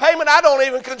make that payment, I don't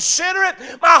even consider it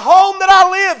my home that I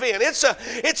live in.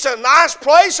 It's a nice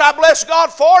place, I bless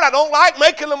God for it. I don't like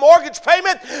making the mortgage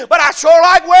payment, but I sure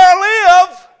like where I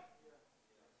live.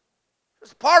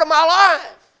 It's a part of my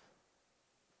life.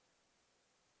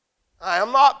 I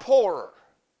am not poorer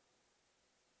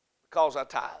because I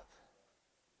tithe.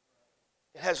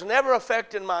 It has never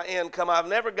affected my income. I've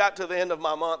never got to the end of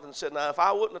my month and said, now, if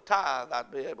I wouldn't have tithed,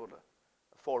 I'd be able to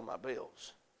afford my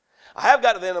bills. I have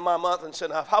got to the end of my month and said,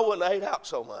 now, if I wouldn't have ate out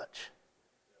so much,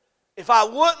 if I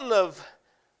wouldn't have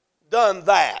done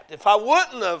that, if I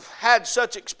wouldn't have had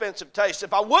such expensive taste,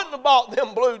 if I wouldn't have bought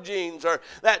them blue jeans or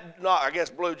that, no, I guess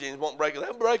blue jeans won't break you.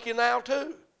 They'll break you now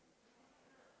too.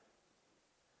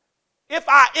 If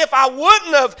I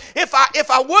wouldn't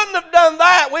have done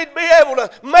that, we'd be able to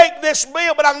make this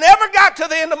bill. But I never got to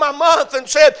the end of my month and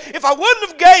said, if I wouldn't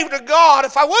have gave to God,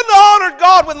 if I wouldn't have honored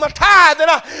God with my tithe, then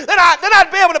I'd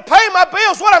be able to pay my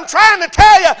bills. What I'm trying to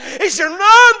tell you is you're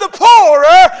none the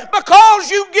poorer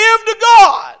because you give to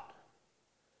God.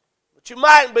 But you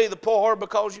mightn't be the poorer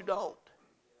because you don't.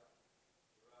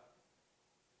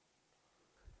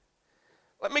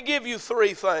 Let me give you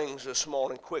 3 things this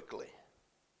morning quickly.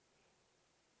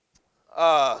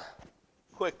 About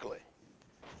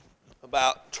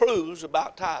truths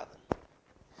about tithing.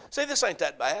 See, this ain't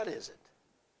that bad, is it?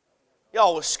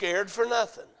 Y'all was scared for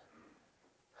nothing.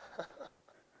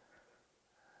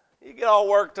 You get all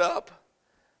worked up.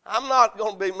 I'm not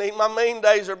going to be mean. My mean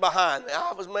days are behind me.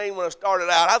 I was mean when I started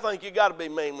out. I think you got to be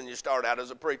mean when you start out as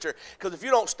a preacher, because if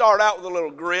you don't start out with a little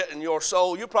grit in your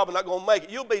soul, you're probably not going to make it.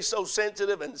 You'll be so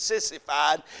sensitive and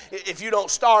sissified if you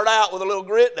don't start out with a little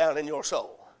grit down in your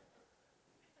soul.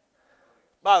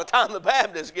 By the time the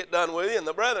Baptists get done with you, and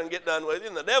the brethren get done with you,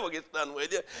 and the devil gets done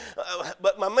with you.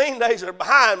 But my mean days are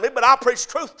behind me, but I'll preach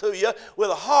truth to you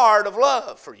with a heart of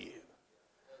love for you.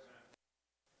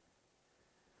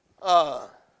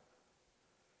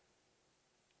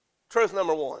 Truth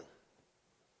number 1.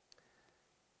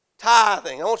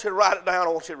 Tithing. I want you to write it down. I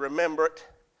want you to remember it.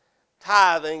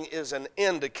 Tithing is an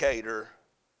indicator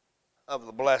of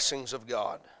the blessings of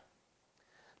God.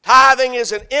 Tithing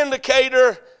is an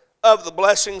indicator of the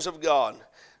blessings of God.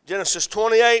 Genesis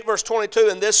 28, verse 22,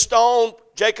 and this stone,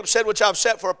 Jacob said, which I've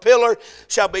set for a pillar,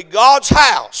 shall be God's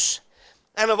house.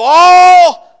 And of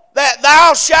all that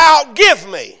thou shalt give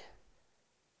me,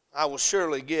 I will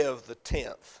surely give the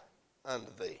 10th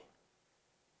unto thee.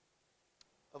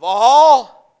 Of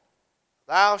all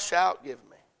thou shalt give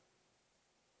me,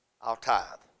 I'll tithe.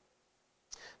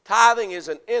 Tithing is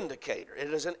an indicator.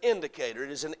 It is an indicator.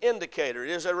 It is an indicator. It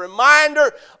is a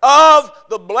reminder of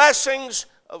the blessings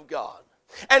of God.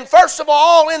 And first of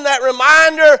all, in that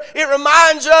reminder, it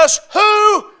reminds us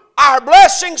who our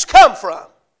blessings come from.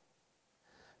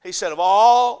 He said, of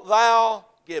all thou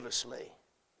givest me,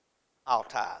 I'll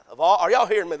tithe. Of all, are y'all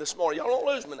hearing me this morning? Y'all don't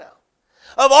lose me now.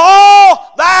 Of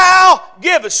all thou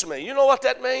givest me. You know what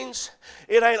that means?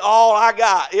 It ain't all I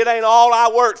got. It ain't all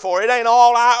I worked for. It ain't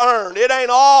all I earned. It ain't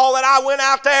all that I went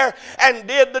out there and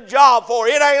did the job for.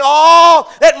 It ain't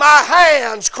all that my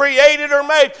hands created or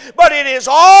made. But it is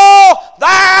all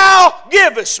thou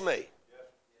givest me.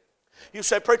 You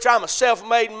say, preacher, I'm a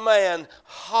self-made man.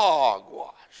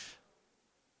 Hogwash.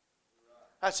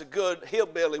 That's a good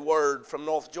hillbilly word from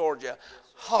North Georgia.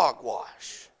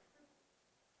 Hogwash.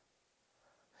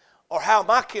 Or how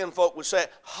my kinfolk would say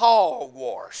it,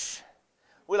 hogwash.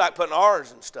 We like putting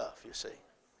R's and stuff, you see.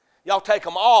 Y'all take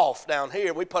them off down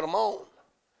here. We put them on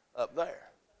up there.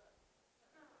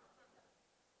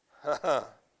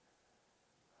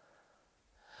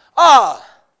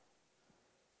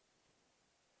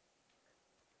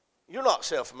 You're not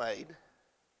self-made.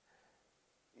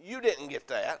 You didn't get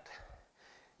that.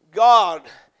 God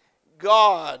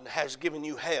has given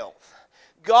you health.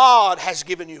 God has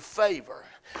given you favor.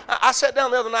 I sat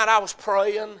down the other night, I was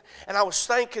praying, and I was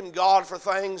thanking God for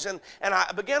things, and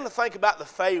I began to think about the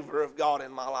favor of God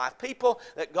in my life. People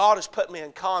that God has put me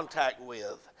in contact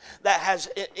with, that has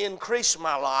increased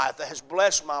my life, that has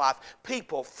blessed my life.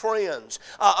 People, friends,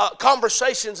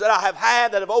 conversations that I have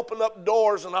had that have opened up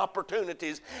doors and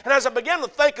opportunities. And as I began to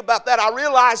think about that, I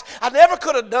realized I never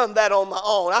could have done that on my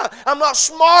own. I'm not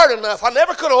smart enough. I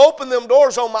never could have opened them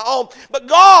doors on my own. But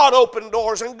God opened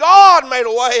doors, and God made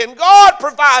a way, and God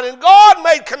provided, and God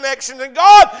made connections, and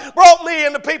God brought me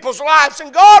into people's lives,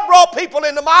 and God brought people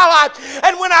into my life.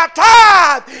 And when I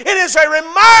tithe, it is a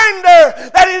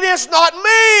reminder that it is not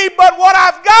me, but what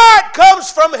I've got comes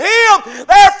from Him.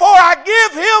 Therefore, I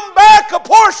give Him back a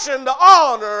portion to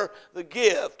honor the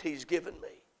gift He's given me.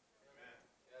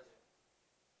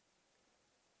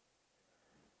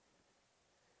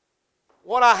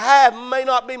 What I have may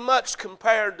not be much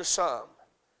compared to some,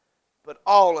 but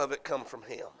all of it come from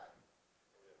Him.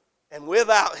 And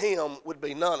without Him would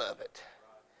be none of it.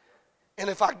 And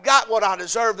if I got what I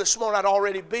deserved this morning, I'd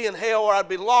already be in hell, or I'd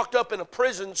be locked up in a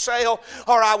prison cell,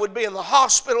 or I would be in the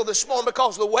hospital this morning,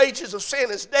 because the wages of sin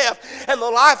is death. And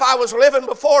the life I was living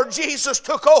before Jesus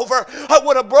took over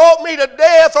would have brought me to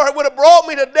death, or it would have brought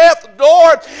me to death's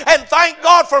door. And thank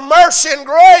God for mercy and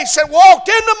grace that walked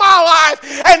into my life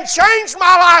and changed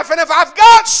my life. And if I've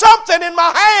got something in my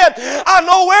hand, I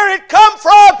know where it come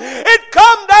from. It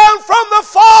come down from the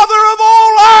Father of all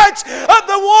lights,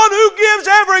 the one who gives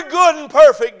every good and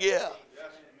perfect gift.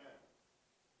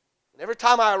 And every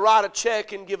time I write a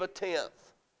check and give a tenth,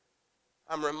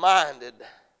 I'm reminded,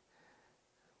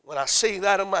 when I see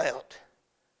that amount,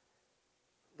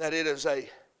 that it is a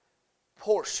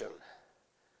portion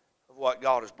of what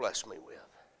God has blessed me with.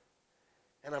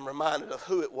 And I'm reminded of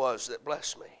who it was that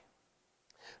blessed me.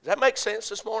 Does that make sense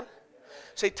this morning?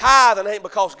 See, tithing ain't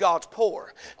because God's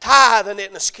poor. Tithing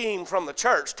isn't a scheme from the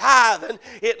church. Tithing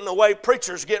isn't the way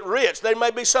preachers get rich. There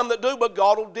may be some that do, but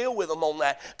God will deal with them on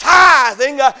that.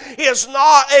 Tithing is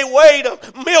not a way to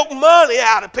milk money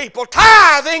out of people.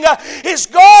 Tithing is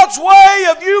God's way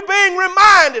of you being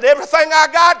reminded, everything I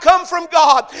got come from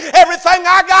God. Everything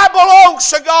I got belongs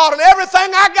to God. And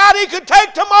everything I got He could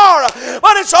take tomorrow.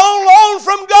 But it's on loan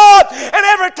from God. And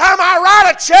every time I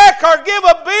write a check or give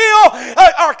a bill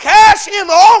or cash in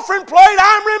the offering plate,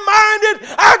 I'm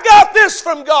reminded I got this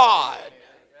from God.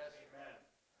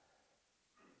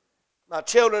 My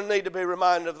children need to be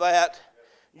reminded of that.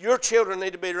 Your children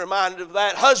need to be reminded of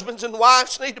that. Husbands and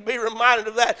wives need to be reminded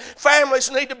of that.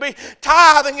 Families need to be.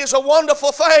 Tithing is a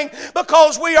wonderful thing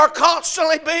because we are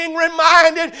constantly being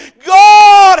reminded,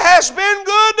 God has been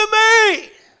good to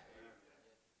me.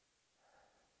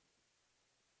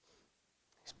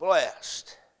 He's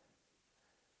blessed.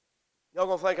 Y'all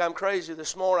going to think I'm crazy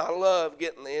this morning. I love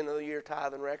getting the end of the year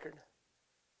tithing record.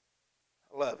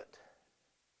 I love it.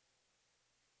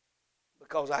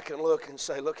 Because I can look and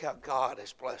say, look how God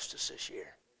has blessed us this year.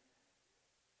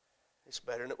 It's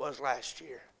better than it was last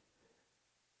year.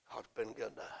 God's been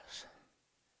good to us.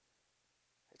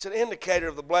 It's an indicator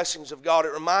of the blessings of God.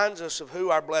 It reminds us of who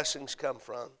our blessings come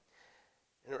from.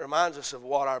 And it reminds us of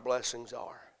what our blessings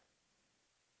are.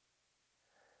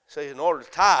 See, in order to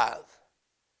tithe,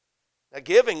 now,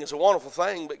 giving is a wonderful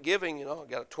thing, but giving, I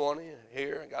got a 20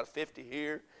 here, I got a 50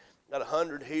 here, got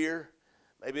 100 here,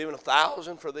 maybe even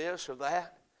 1,000 for this or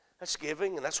that. That's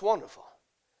giving, and that's wonderful.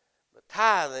 But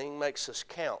tithing makes us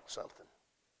count something.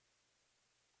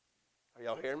 Are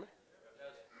y'all hearing me?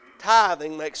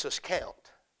 Tithing makes us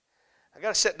count. I got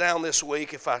to sit down this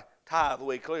week, if I tithe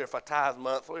weekly, or if I tithe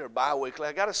monthly or bi-weekly,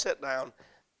 I got to sit down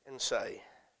and say,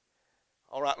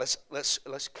 all right,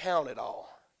 let's count it all.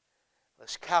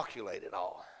 Let's calculate it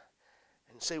all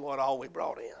and see what all we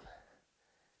brought in.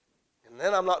 And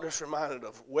then I'm not just reminded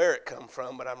of where it come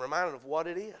from, but I'm reminded of what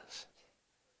it is.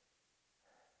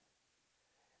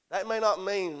 That may not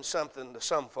mean something to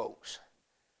some folks,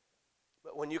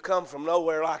 but when you come from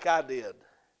nowhere like I did,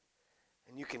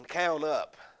 and you can count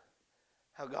up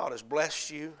how God has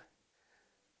blessed you,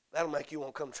 that'll make you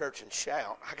want to come to church and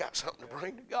shout, I got something to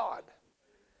bring to God.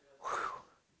 Whew.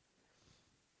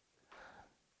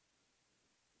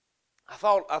 I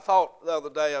thought the other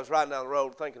day, I was riding down the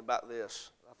road thinking about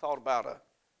this. I thought about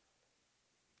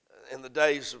in the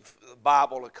days of the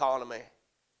Bible economy,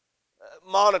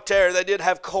 monetary, they did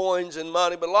have coins and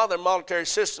money, but a lot of their monetary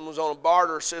system was on a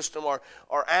barter system, or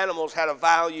animals had a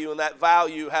value, and that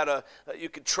value had you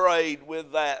could trade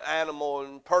with that animal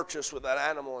and purchase with that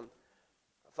animal. And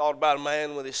I thought about a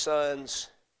man with his sons,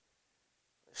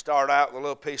 They start out with a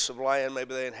little piece of land,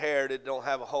 maybe they inherited, don't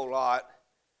have a whole lot.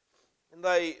 And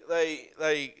they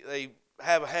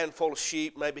have a handful of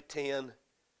sheep, maybe 10.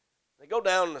 They go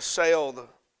down to sell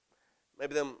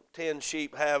maybe them 10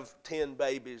 sheep have 10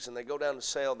 babies, and they go down to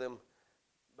sell them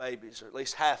babies, or at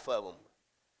least half of them.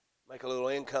 Make a little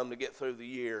income to get through the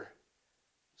year.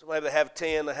 So maybe they have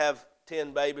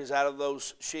 10 babies out of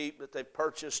those sheep that they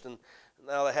purchased, and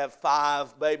now they have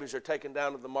 5 babies they're taking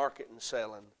down to the market and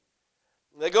selling.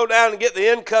 And they go down and get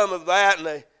the income of that, and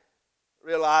they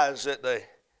realize that they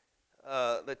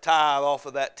tithe off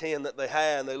of that 10 that they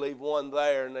had, and they leave 1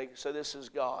 there, and they say, this is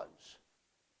God's.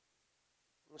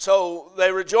 And so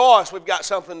they rejoice, we've got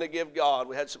something to give God.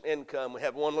 We had some income, we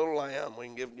have 1 little lamb we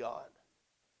can give God.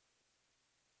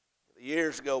 The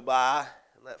years go by,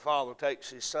 and that father takes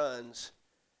his sons.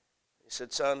 He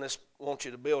said, son, I want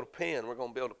you to build a pen. We're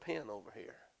going to build a pen over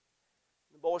here.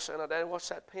 The boy said, now, Daddy, what's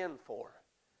that pen for?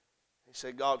 He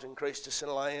said, God's increased us in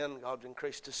land. God's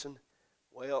increased us in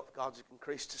wealth. God's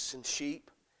increased us in sheep.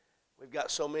 We've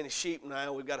got so many sheep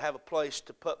now, we've got to have a place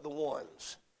to put the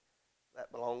ones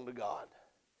that belong to God.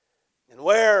 And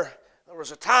where there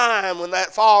was a time when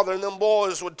that father and them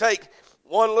boys would take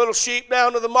 1 little sheep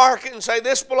down to the market and say,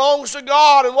 this belongs to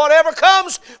God, and whatever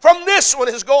comes from this one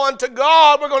is going to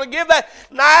God. We're going to give that.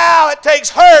 Now it takes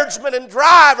herdsmen and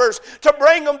drivers to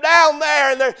bring them down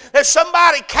there, and there's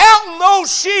somebody counting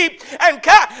those sheep,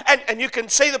 and you can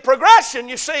see the progression,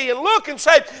 you see, and look and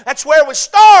say, that's where we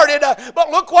started,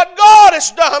 but look what God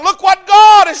has done. Look what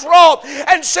God has wrought.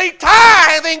 And see,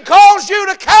 tithing calls you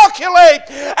to calculate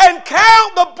and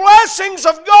count the blessings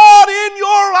of God in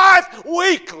your life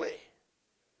weekly.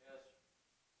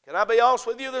 Can I be honest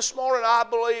with you this morning? I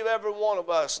believe every one of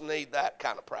us need that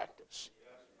kind of practice.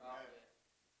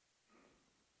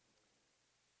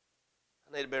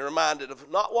 I need to be reminded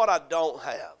of not what I don't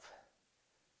have,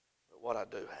 but what I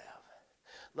do have.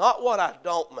 Not what I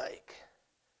don't make,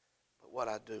 but what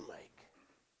I do make.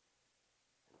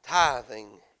 And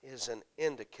tithing is an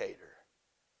indicator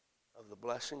of the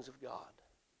blessings of God.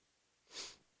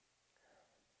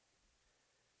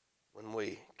 When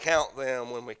we count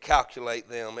them, when we calculate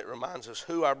them, it reminds us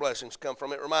who our blessings come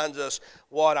from. It reminds us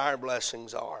what our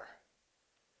blessings are.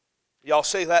 Y'all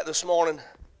see that this morning?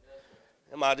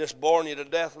 Am I just boring you to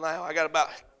death now? I got about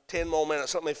 10 more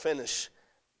minutes. Let me finish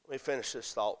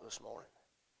this thought this morning.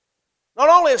 Not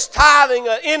only is tithing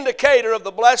an indicator of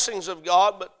the blessings of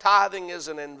God, but tithing is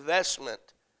an investment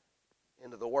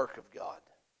into the work of God.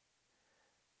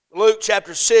 Luke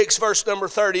chapter 6, verse number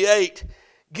 38.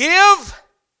 Give,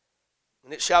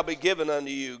 and it shall be given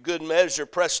unto you. Good measure,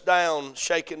 pressed down,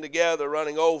 shaken together,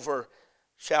 running over,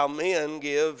 shall men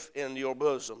give in your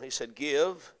bosom. He said,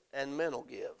 give, and men will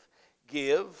give.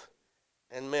 Give,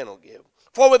 and men will give.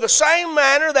 For with the same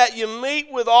manner that you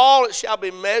meet withal, it shall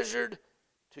be measured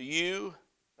to you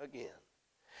again.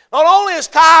 Not only is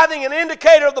tithing an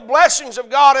indicator of the blessings of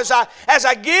God, as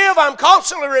I give, I'm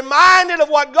constantly reminded of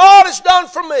what God has done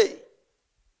for me.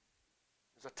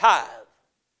 It's a tithe.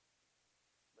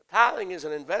 Tithing is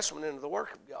an investment into the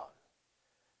work of God.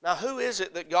 Now, who is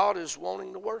it that God is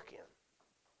wanting to work in?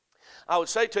 I would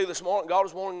say to you this morning, God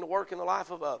is wanting to work in the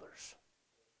life of others.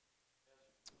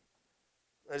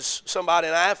 There's somebody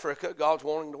in Africa, God's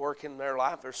wanting to work in their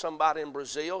life. There's somebody in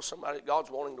Brazil,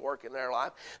 God's wanting to work in their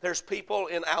life. There's people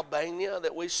in Albania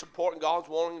that we support, and God's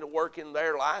wanting to work in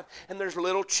their life. And there's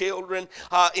little children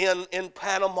in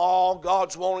Panama,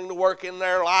 God's wanting to work in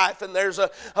their life. And there's a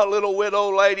little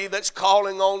widow lady that's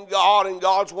calling on God, and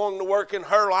God's wanting to work in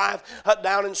her life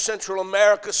down in Central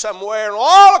America somewhere, and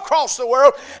all across the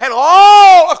world, and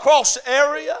all across the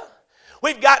area.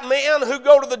 We've got men who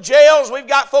go to the jails. We've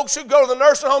got folks who go to the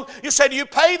nursing home. You say, do you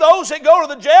pay those that go to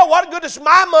the jail? What good does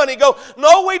my money go?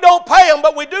 No, we don't pay them,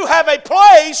 but we do have a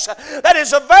place that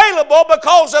is available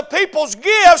because of people's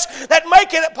gifts that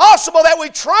make it possible that we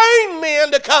train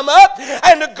men to come up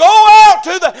and to go out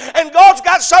to and God's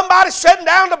got somebody sitting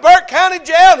down to Burke County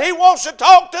Jail, and He wants to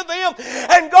talk to them,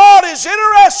 and God is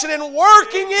interested in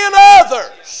working in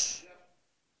others.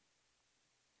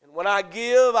 When I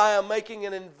give, I am making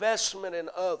an investment in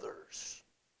others,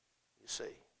 you see.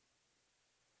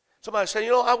 Somebody said,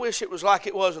 I wish it was like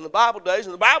it was in the Bible days.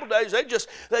 In the Bible days,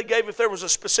 they gave if there was a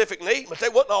specific need, but they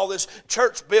wasn't all this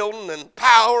church building and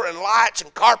power and lights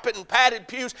and carpet and padded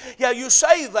pews. Yeah, you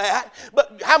say that,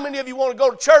 but how many of you want to go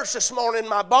to church this morning in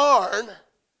my barn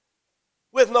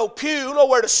with no pew,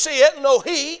 nowhere to sit, no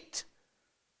heat?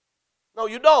 No,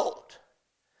 you don't.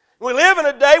 We live in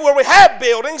a day where we have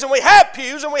buildings and we have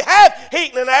pews and we have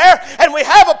heat and air and we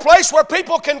have a place where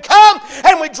people can come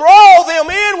and we draw them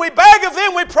in, we beg of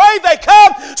them, we pray they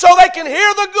come so they can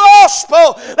hear the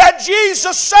gospel that that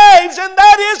Jesus saves, and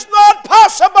that is not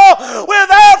possible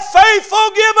without faithful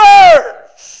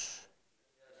givers.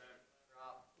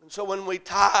 And so when we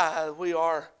tithe, we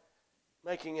are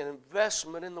making an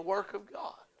investment in the work of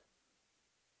God.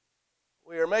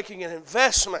 We are making an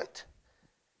investment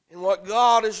in what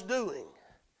God is doing.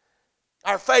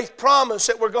 Our faith promise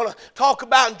that we're going to talk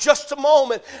about in just a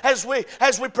moment as we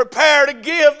prepare to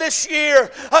give this year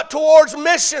towards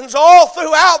missions all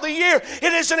throughout the year.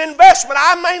 It is an investment.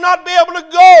 I may not be able to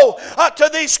go to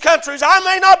these countries. I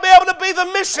may not be able to be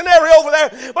the missionary over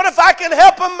there. But if I can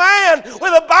help a man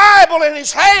with a Bible in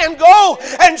his hand go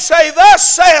and say,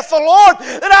 "Thus saith the Lord,"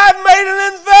 that I've made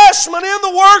an investment in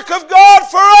the work of God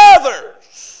for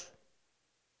others.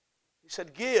 He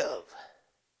said, "Give."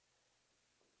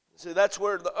 See, that's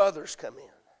where the others come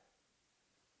in.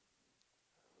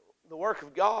 The work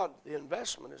of God, the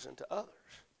investment is into others.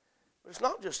 But it's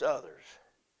not just others.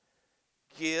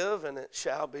 Give, and it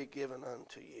shall be given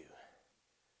unto you.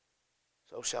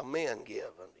 So shall men give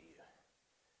unto you.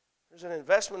 There's an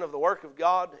investment of the work of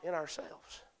God in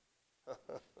ourselves.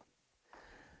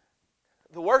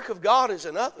 The work of God is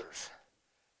in others,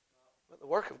 but the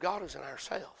work of God is in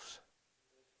ourselves.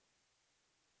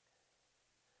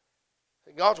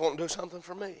 God's wanting to do something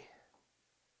for me.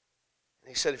 And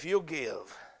He said, if you'll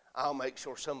give, I'll make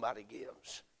sure somebody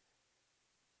gives.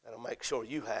 That'll make sure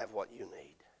you have what you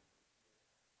need.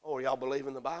 Oh, are y'all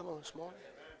believing the Bible this morning?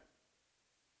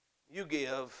 You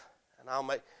give, and I'll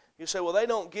make... You say, well, they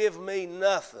don't give me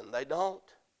nothing. They don't.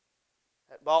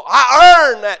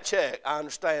 I earned that check. I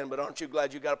understand, but aren't you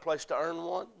glad you got a place to earn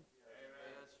one?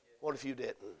 What if you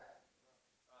didn't?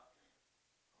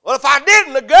 Well, if I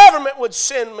didn't, the government would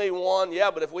send me one.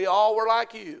 Yeah, but if we all were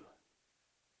like you,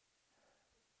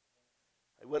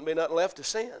 there wouldn't be nothing left to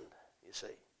send, you see.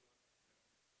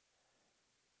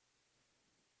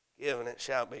 Give, and it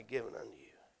shall be given unto you.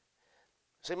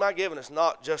 See, my giving is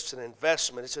not just an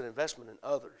investment. It's an investment in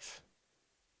others.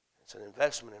 It's an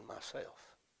investment in myself.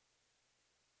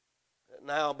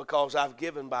 Now, because I've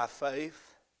given by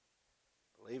faith,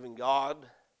 believing God,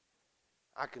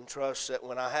 I can trust that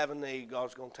when I have a need,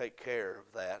 God's going to take care of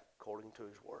that according to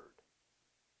His Word.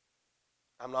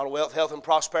 I'm not a wealth, health, and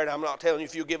prosperity. I'm not telling you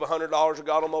if you give $100,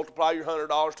 God will multiply your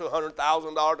 $100 to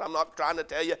 $100,000. I'm not trying to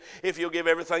tell you if you'll give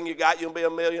everything you got, you'll be a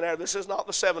millionaire. This is not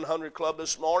the 700 Club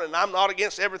this morning. I'm not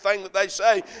against everything that they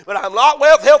say, but I'm not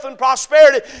wealth, health, and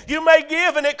prosperity. You may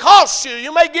give and it costs you.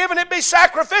 You may give and it be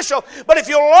sacrificial. But if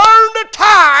you learn to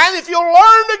tithe, if you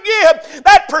learn to give,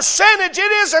 that percentage,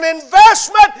 it is an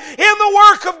investment in the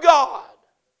work of God.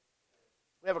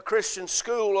 We have a Christian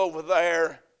school over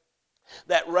there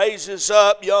that raises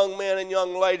up young men and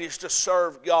young ladies to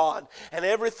serve God. And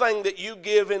everything that you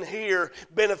give in here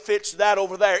benefits that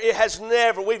over there.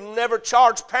 We've never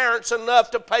charged parents enough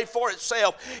to pay for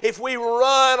itself. If we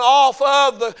run off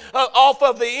of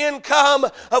the income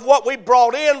of what we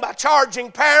brought in by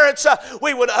charging parents,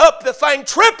 we would up the thing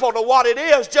triple to what it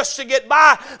is just to get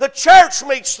by. The church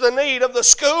meets the need of the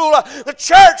school. The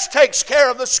church takes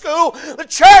care of the school. The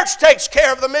church takes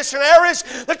care of the missionaries.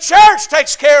 The church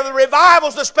takes care of the revivals,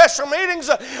 the special meetings.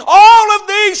 All of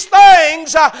these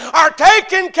things are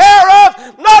taken care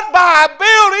of not by a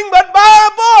building but by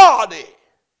a body.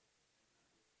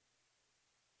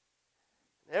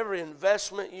 Every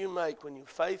investment you make when you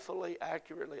faithfully,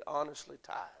 accurately, honestly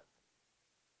tithe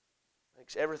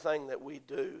makes everything that we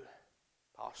do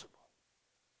possible.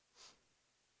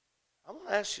 I'm going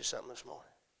to ask you something this morning.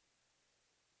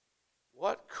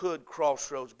 What could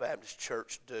Crossroads Baptist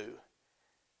Church do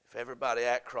if everybody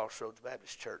at Crossroads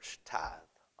Baptist Church tithe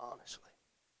honestly?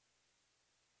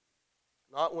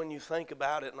 Not when you think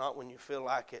about it, not when you feel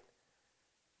like it,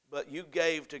 but you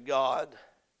gave to God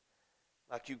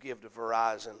like you give to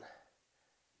Verizon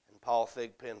and Paul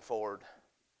Thigpen Ford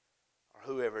or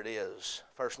whoever it is,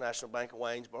 First National Bank of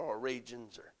Waynesboro or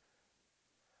Regions, or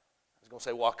I was going to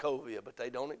say Wachovia, but they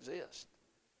don't exist.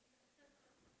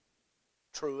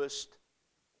 Truist.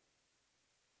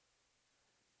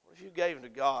 What if you gave to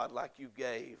God like you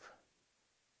gave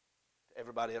to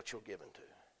everybody else you're given to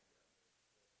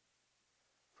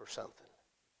for something?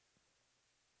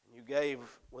 And you gave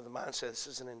with the mindset, this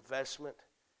is an investment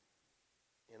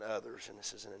in others, and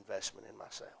this is an investment in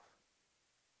myself.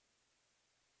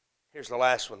 Here's the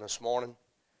last one this morning,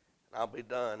 and I'll be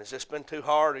done. Has this been too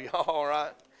hard? Are y'all all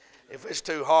right? If it's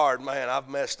too hard, man, I've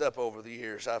messed up over the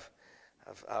years.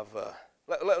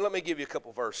 Let me give you a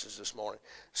couple verses this morning.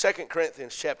 2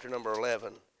 Corinthians chapter number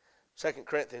 11. 2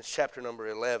 Corinthians chapter number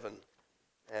 11.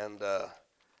 And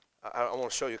I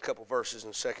want to show you a couple verses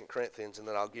in 2 Corinthians, and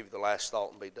then I'll give you the last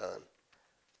thought and be done.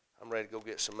 I'm ready to go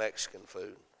get some Mexican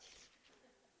food.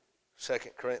 2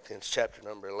 Corinthians chapter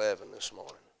number 11 this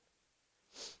morning.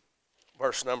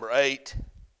 Verse number 8.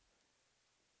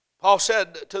 Paul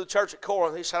said to the church at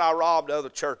Corinth, he said, I robbed other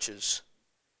churches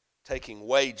taking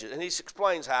wages. And he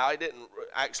explains how he didn't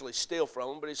actually steal from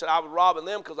them, but he said, I was robbing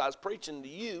them because I was preaching to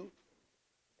you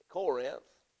at Corinth,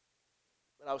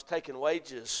 but I was taking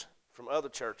wages from other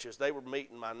churches. They were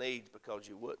meeting my needs because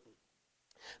you wouldn't.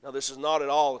 Now, this is not at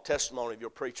all a testimony of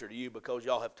your preacher to you, because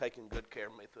y'all have taken good care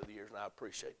of me through the years, and I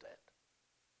appreciate that.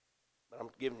 But I'm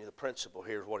giving you the principle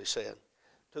here is what he said.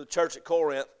 To the church at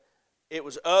Corinth, it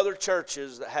was other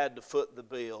churches that had to foot the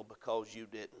bill because you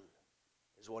didn't,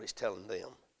 is what he's telling them.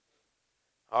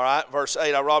 All right, verse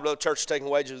 8, I robbed other churches taking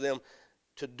wages of them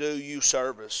to do you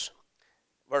service.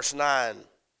 Verse 9,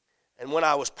 and when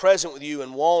I was present with you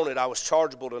and wanted, I was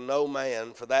chargeable to no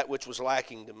man for that which was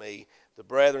lacking to me. The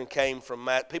brethren came from,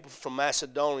 people from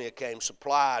Macedonia came,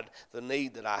 supplied the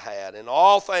need that I had. In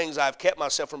all things I have kept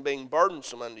myself from being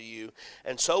burdensome unto you,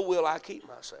 and so will I keep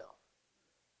myself.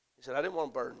 He said, I didn't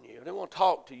want to burden you. I didn't want to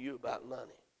talk to you about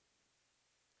money.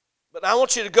 But I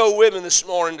want you to go with me this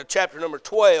morning to chapter number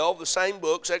 12, the same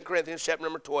book, 2 Corinthians chapter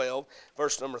number 12,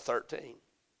 verse number 13.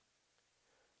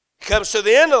 He comes to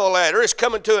the end of the letter. It's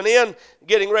coming to an end,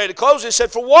 getting ready to close. He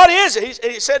said, for what is it?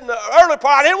 He said in the early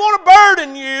part, I didn't want to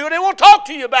burden you. I didn't want to talk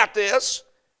to you about this.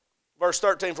 Verse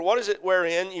 13, for what is it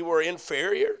wherein you were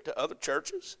inferior to other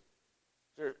churches?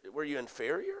 Were you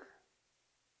inferior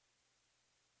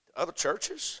to other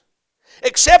churches?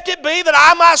 Except it be that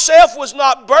I myself was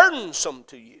not burdensome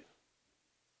to you.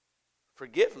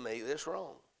 Forgive me this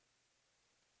wrong.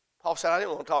 Paul said, I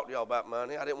didn't want to talk to y'all about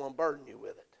money. I didn't want to burden you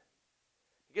with it.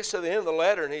 He gets to the end of the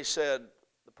letter and he said,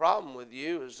 the problem with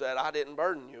you is that I didn't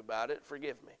burden you about it.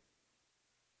 Forgive me.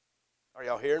 Are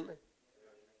y'all hearing me?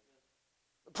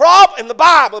 The problem in the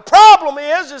Bible, the problem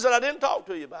is that I didn't talk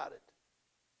to you about it.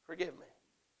 Forgive me.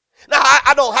 Now,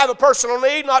 I don't have a personal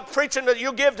need, not preaching that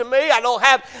you give to me.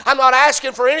 I'm not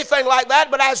asking for anything like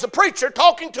that, but as the preacher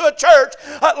talking to a church,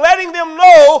 letting them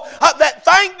know that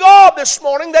thank God this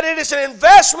morning that it is an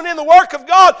investment in the work of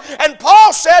God. And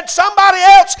Paul said somebody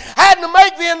else had to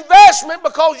make the investment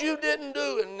because you didn't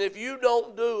do it. And if you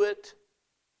don't do it,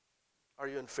 are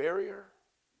you inferior?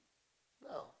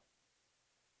 No.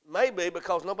 Maybe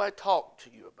because nobody talked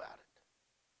to you about it.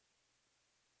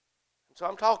 And so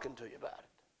I'm talking to you about it.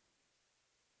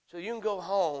 So you can go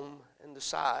home and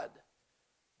decide,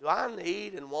 do I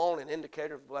need and want an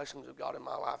indicator of the blessings of God in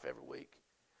my life every week?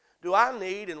 Do I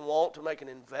need and want to make an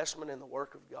investment in the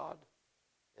work of God,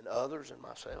 in others and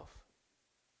myself?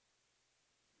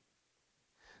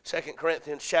 2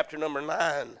 Corinthians chapter number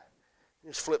 9.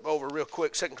 Just flip over real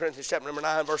quick. 2 Corinthians chapter number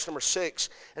 9, verse number 6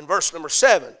 and verse number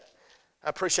 7. I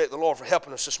appreciate the Lord for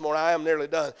helping us this morning. I am nearly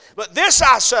done. But this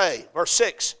I say, verse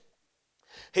 6.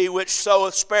 He which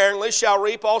soweth sparingly shall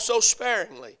reap also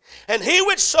sparingly. And he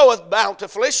which soweth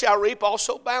bountifully shall reap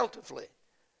also bountifully.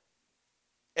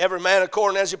 Every man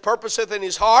according as he purposeth in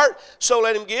his heart, so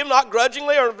let him give, not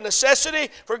grudgingly or of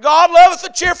necessity, for God loveth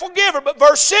a cheerful giver. But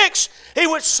verse 6, he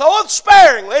which soweth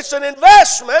sparingly, it's an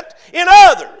investment in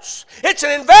others. It's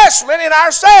an investment in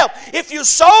ourselves. If you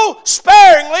sow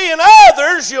sparingly in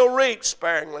others, you'll reap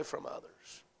sparingly from others.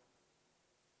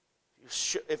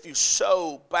 If you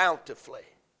sow bountifully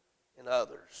in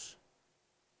others,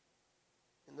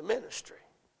 in the ministry,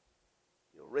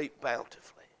 you'll reap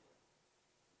bountifully.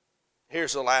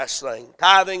 Here's the last thing.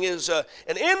 Tithing is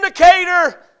an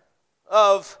indicator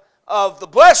of the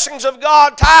blessings of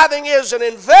God. Tithing is an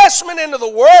investment into the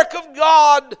work of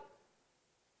God.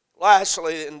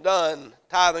 Lastly and done,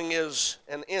 tithing is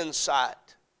an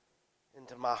insight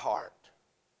into my heart.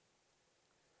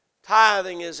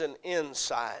 Tithing is an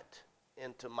insight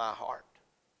into my heart.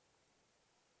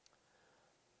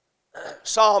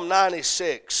 Psalm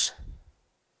 96.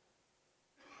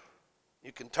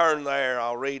 You can turn there.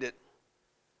 I'll read it.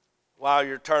 While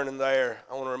you're turning there,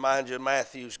 I want to remind you of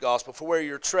Matthew's gospel. For where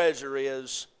your treasure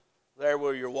is, there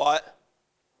will your what?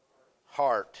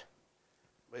 Heart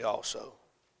be also.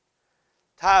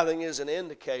 Tithing is an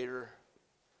indicator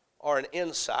or an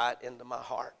insight into my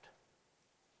heart.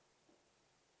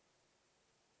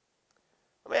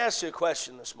 Let me ask you a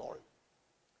question this morning.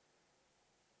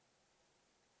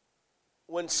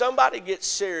 When somebody gets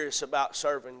serious about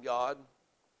serving God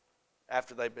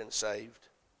after they've been saved,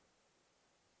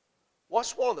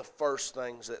 what's one of the first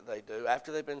things that they do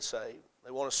after they've been saved?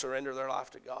 They want to surrender their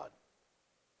life to God.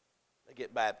 They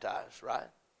get baptized, right?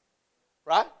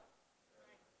 Right?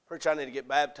 Preacher, I need to get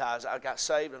baptized. I got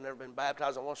saved. I've never been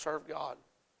baptized. I want to serve God.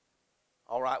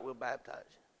 All right, we'll baptize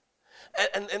you.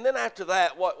 And then after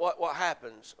that, what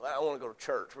happens? I want to go to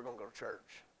church. We're going to go to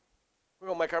church. We're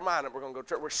going to make our mind up. We're going to go to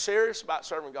church. We're serious about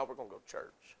serving God. We're going to go to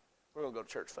church. We're going to go to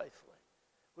church faithfully.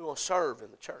 We want to serve in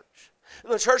the church.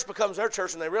 And the church becomes their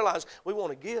church, and they realize we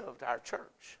want to give to our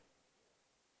church.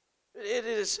 It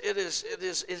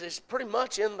is pretty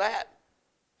much in that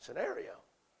scenario.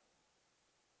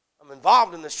 I'm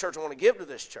involved in this church. I want to give to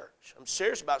this church. I'm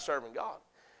serious about serving God.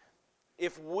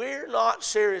 If we're not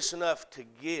serious enough to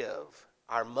give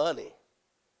our money,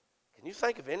 can you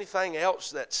think of anything else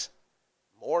that's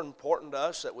more important to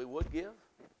us that we would give?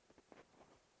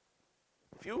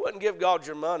 If you wouldn't give God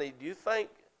your money, do you think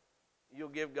you'll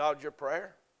give God your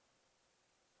prayer?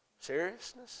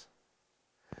 Seriousness?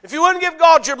 If you wouldn't give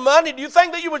God your money, do you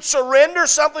think that you would surrender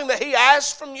something that He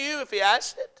asked from you if He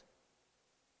asked it?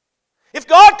 If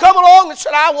God come along and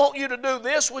said, I want you to do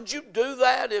this, would you do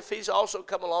that if He's also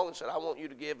come along and said, I want you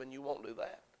to give, and you won't do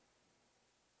that?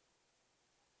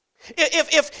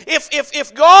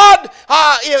 If God,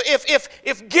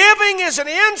 if giving is an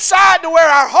insight to where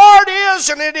our heart is,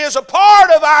 and it is a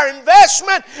part of our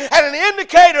investment and an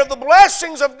indicator of the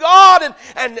blessings of God,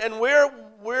 and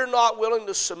we're not willing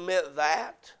to submit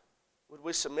that, would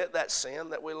we submit that sin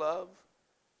that we love,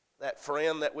 that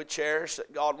friend that we cherish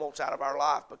that God wants out of our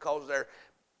life because they're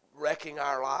wrecking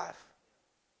our life?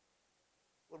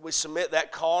 Would we submit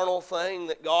that carnal thing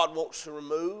that God wants to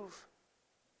remove?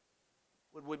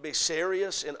 Would we be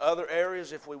serious in other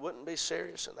areas if we wouldn't be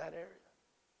serious in that area?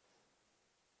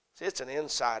 See, it's an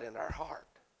insight in our heart.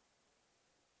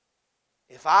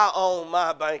 If I own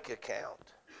my bank account,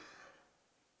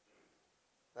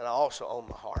 then I also own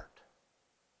my heart.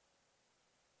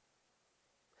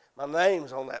 My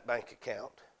name's on that bank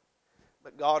account,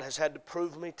 but God has had to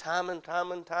prove me time and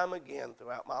time and time again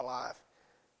throughout my life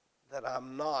that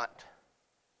I'm not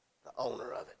the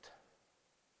owner of it.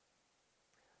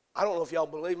 I don't know if y'all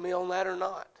believe me on that or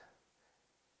not,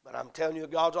 but I'm telling you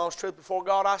God's honest truth. Before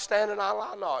God I stand and I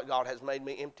lie not. God has made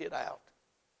me empty it out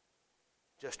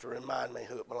just to remind me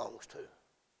who it belongs to.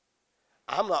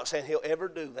 I'm not saying He'll ever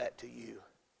do that to you.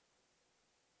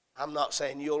 I'm not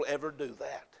saying you'll ever do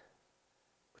that,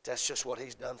 but that's just what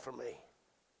He's done for me.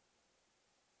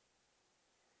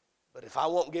 But if I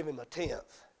won't give Him a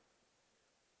tenth,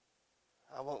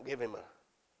 I won't give Him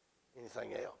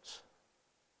anything else.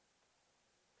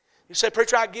 You say,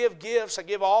 preacher, I give gifts, I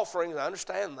give offerings. I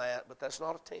understand that, but that's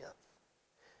not a tenth.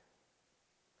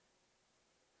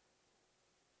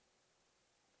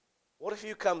 What if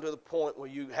you come to the point where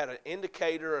you had an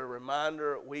indicator, a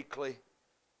reminder weekly,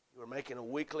 you were making a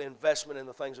weekly investment in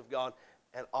the things of God,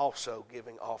 and also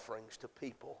giving offerings to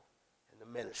people and to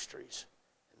ministries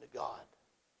and to God?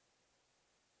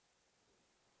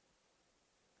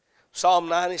 Psalm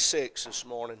 96 this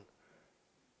morning.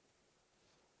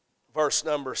 Verse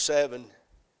number 7,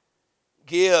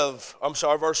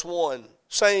 verse 1,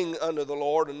 sing unto the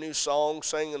Lord a new song,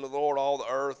 sing unto the Lord all the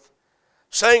earth.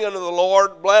 Sing unto the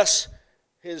Lord, bless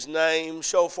His name,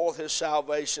 show forth His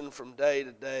salvation from day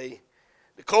to day.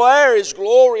 Declare His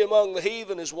glory among the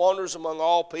heathen, His wonders among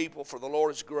all people, for the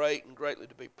Lord is great and greatly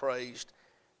to be praised.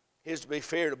 He is to be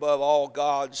feared above all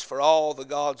gods, for all the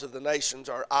gods of the nations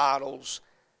are idols.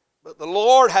 But the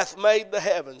Lord hath made the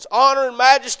heavens. Honor and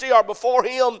majesty are before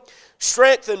Him.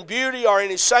 Strength and beauty are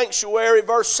in His sanctuary.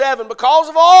 Verse 7, because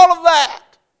of all of that,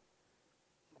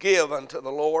 give unto the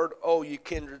Lord, O ye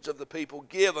kindreds of the people,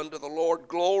 give unto the Lord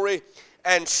glory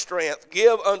and strength.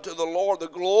 Give unto the Lord the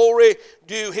glory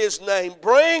due His name.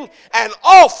 Bring an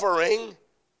offering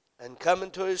and come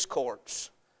into His courts.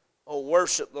 O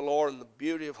worship the Lord in the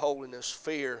beauty of holiness.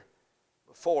 Fear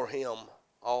before Him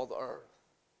all the earth.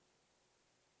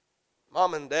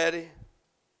 Mom and Daddy,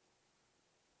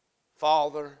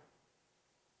 Father,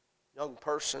 young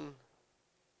person,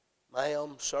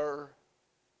 ma'am, sir,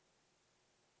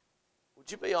 would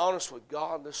you be honest with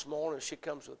God this morning as she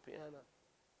comes to the piano?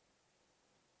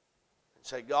 And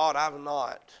say, God, I've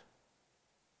not,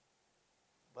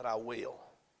 but I will.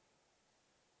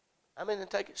 I mean, and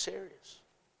take it serious.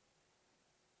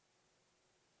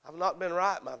 I've not been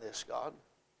right by this, God.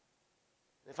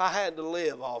 If I had to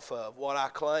live off of what I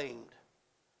claimed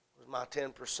was my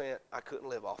 10%, I couldn't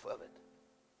live off of it.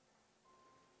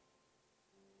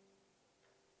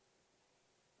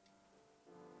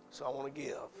 So I want to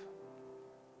give.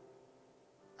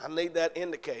 I need that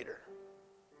indicator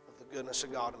of the goodness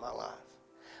of God in my life.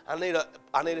 I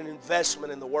need an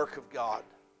investment in the work of God.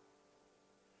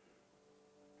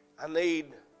 I need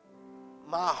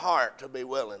my heart to be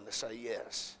willing to say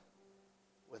yes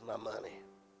with my money.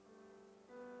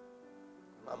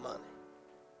 My money.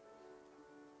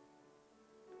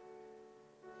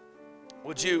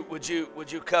 Would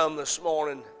you come this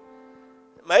morning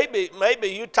Maybe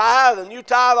you tithe and you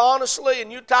tithe honestly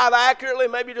and you tithe accurately.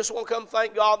 Maybe you just want to come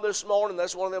thank God this morning.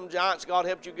 That's one of them giants God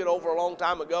helped you get over a long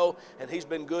time ago, and He's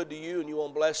been good to you, and you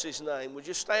want to bless His name. Would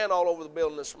you stand all over the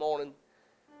building this morning?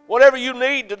 Whatever you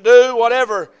need to do,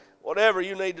 whatever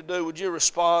you need to do, would you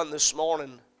respond this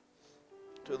morning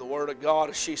to the Word of God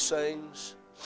as she sings?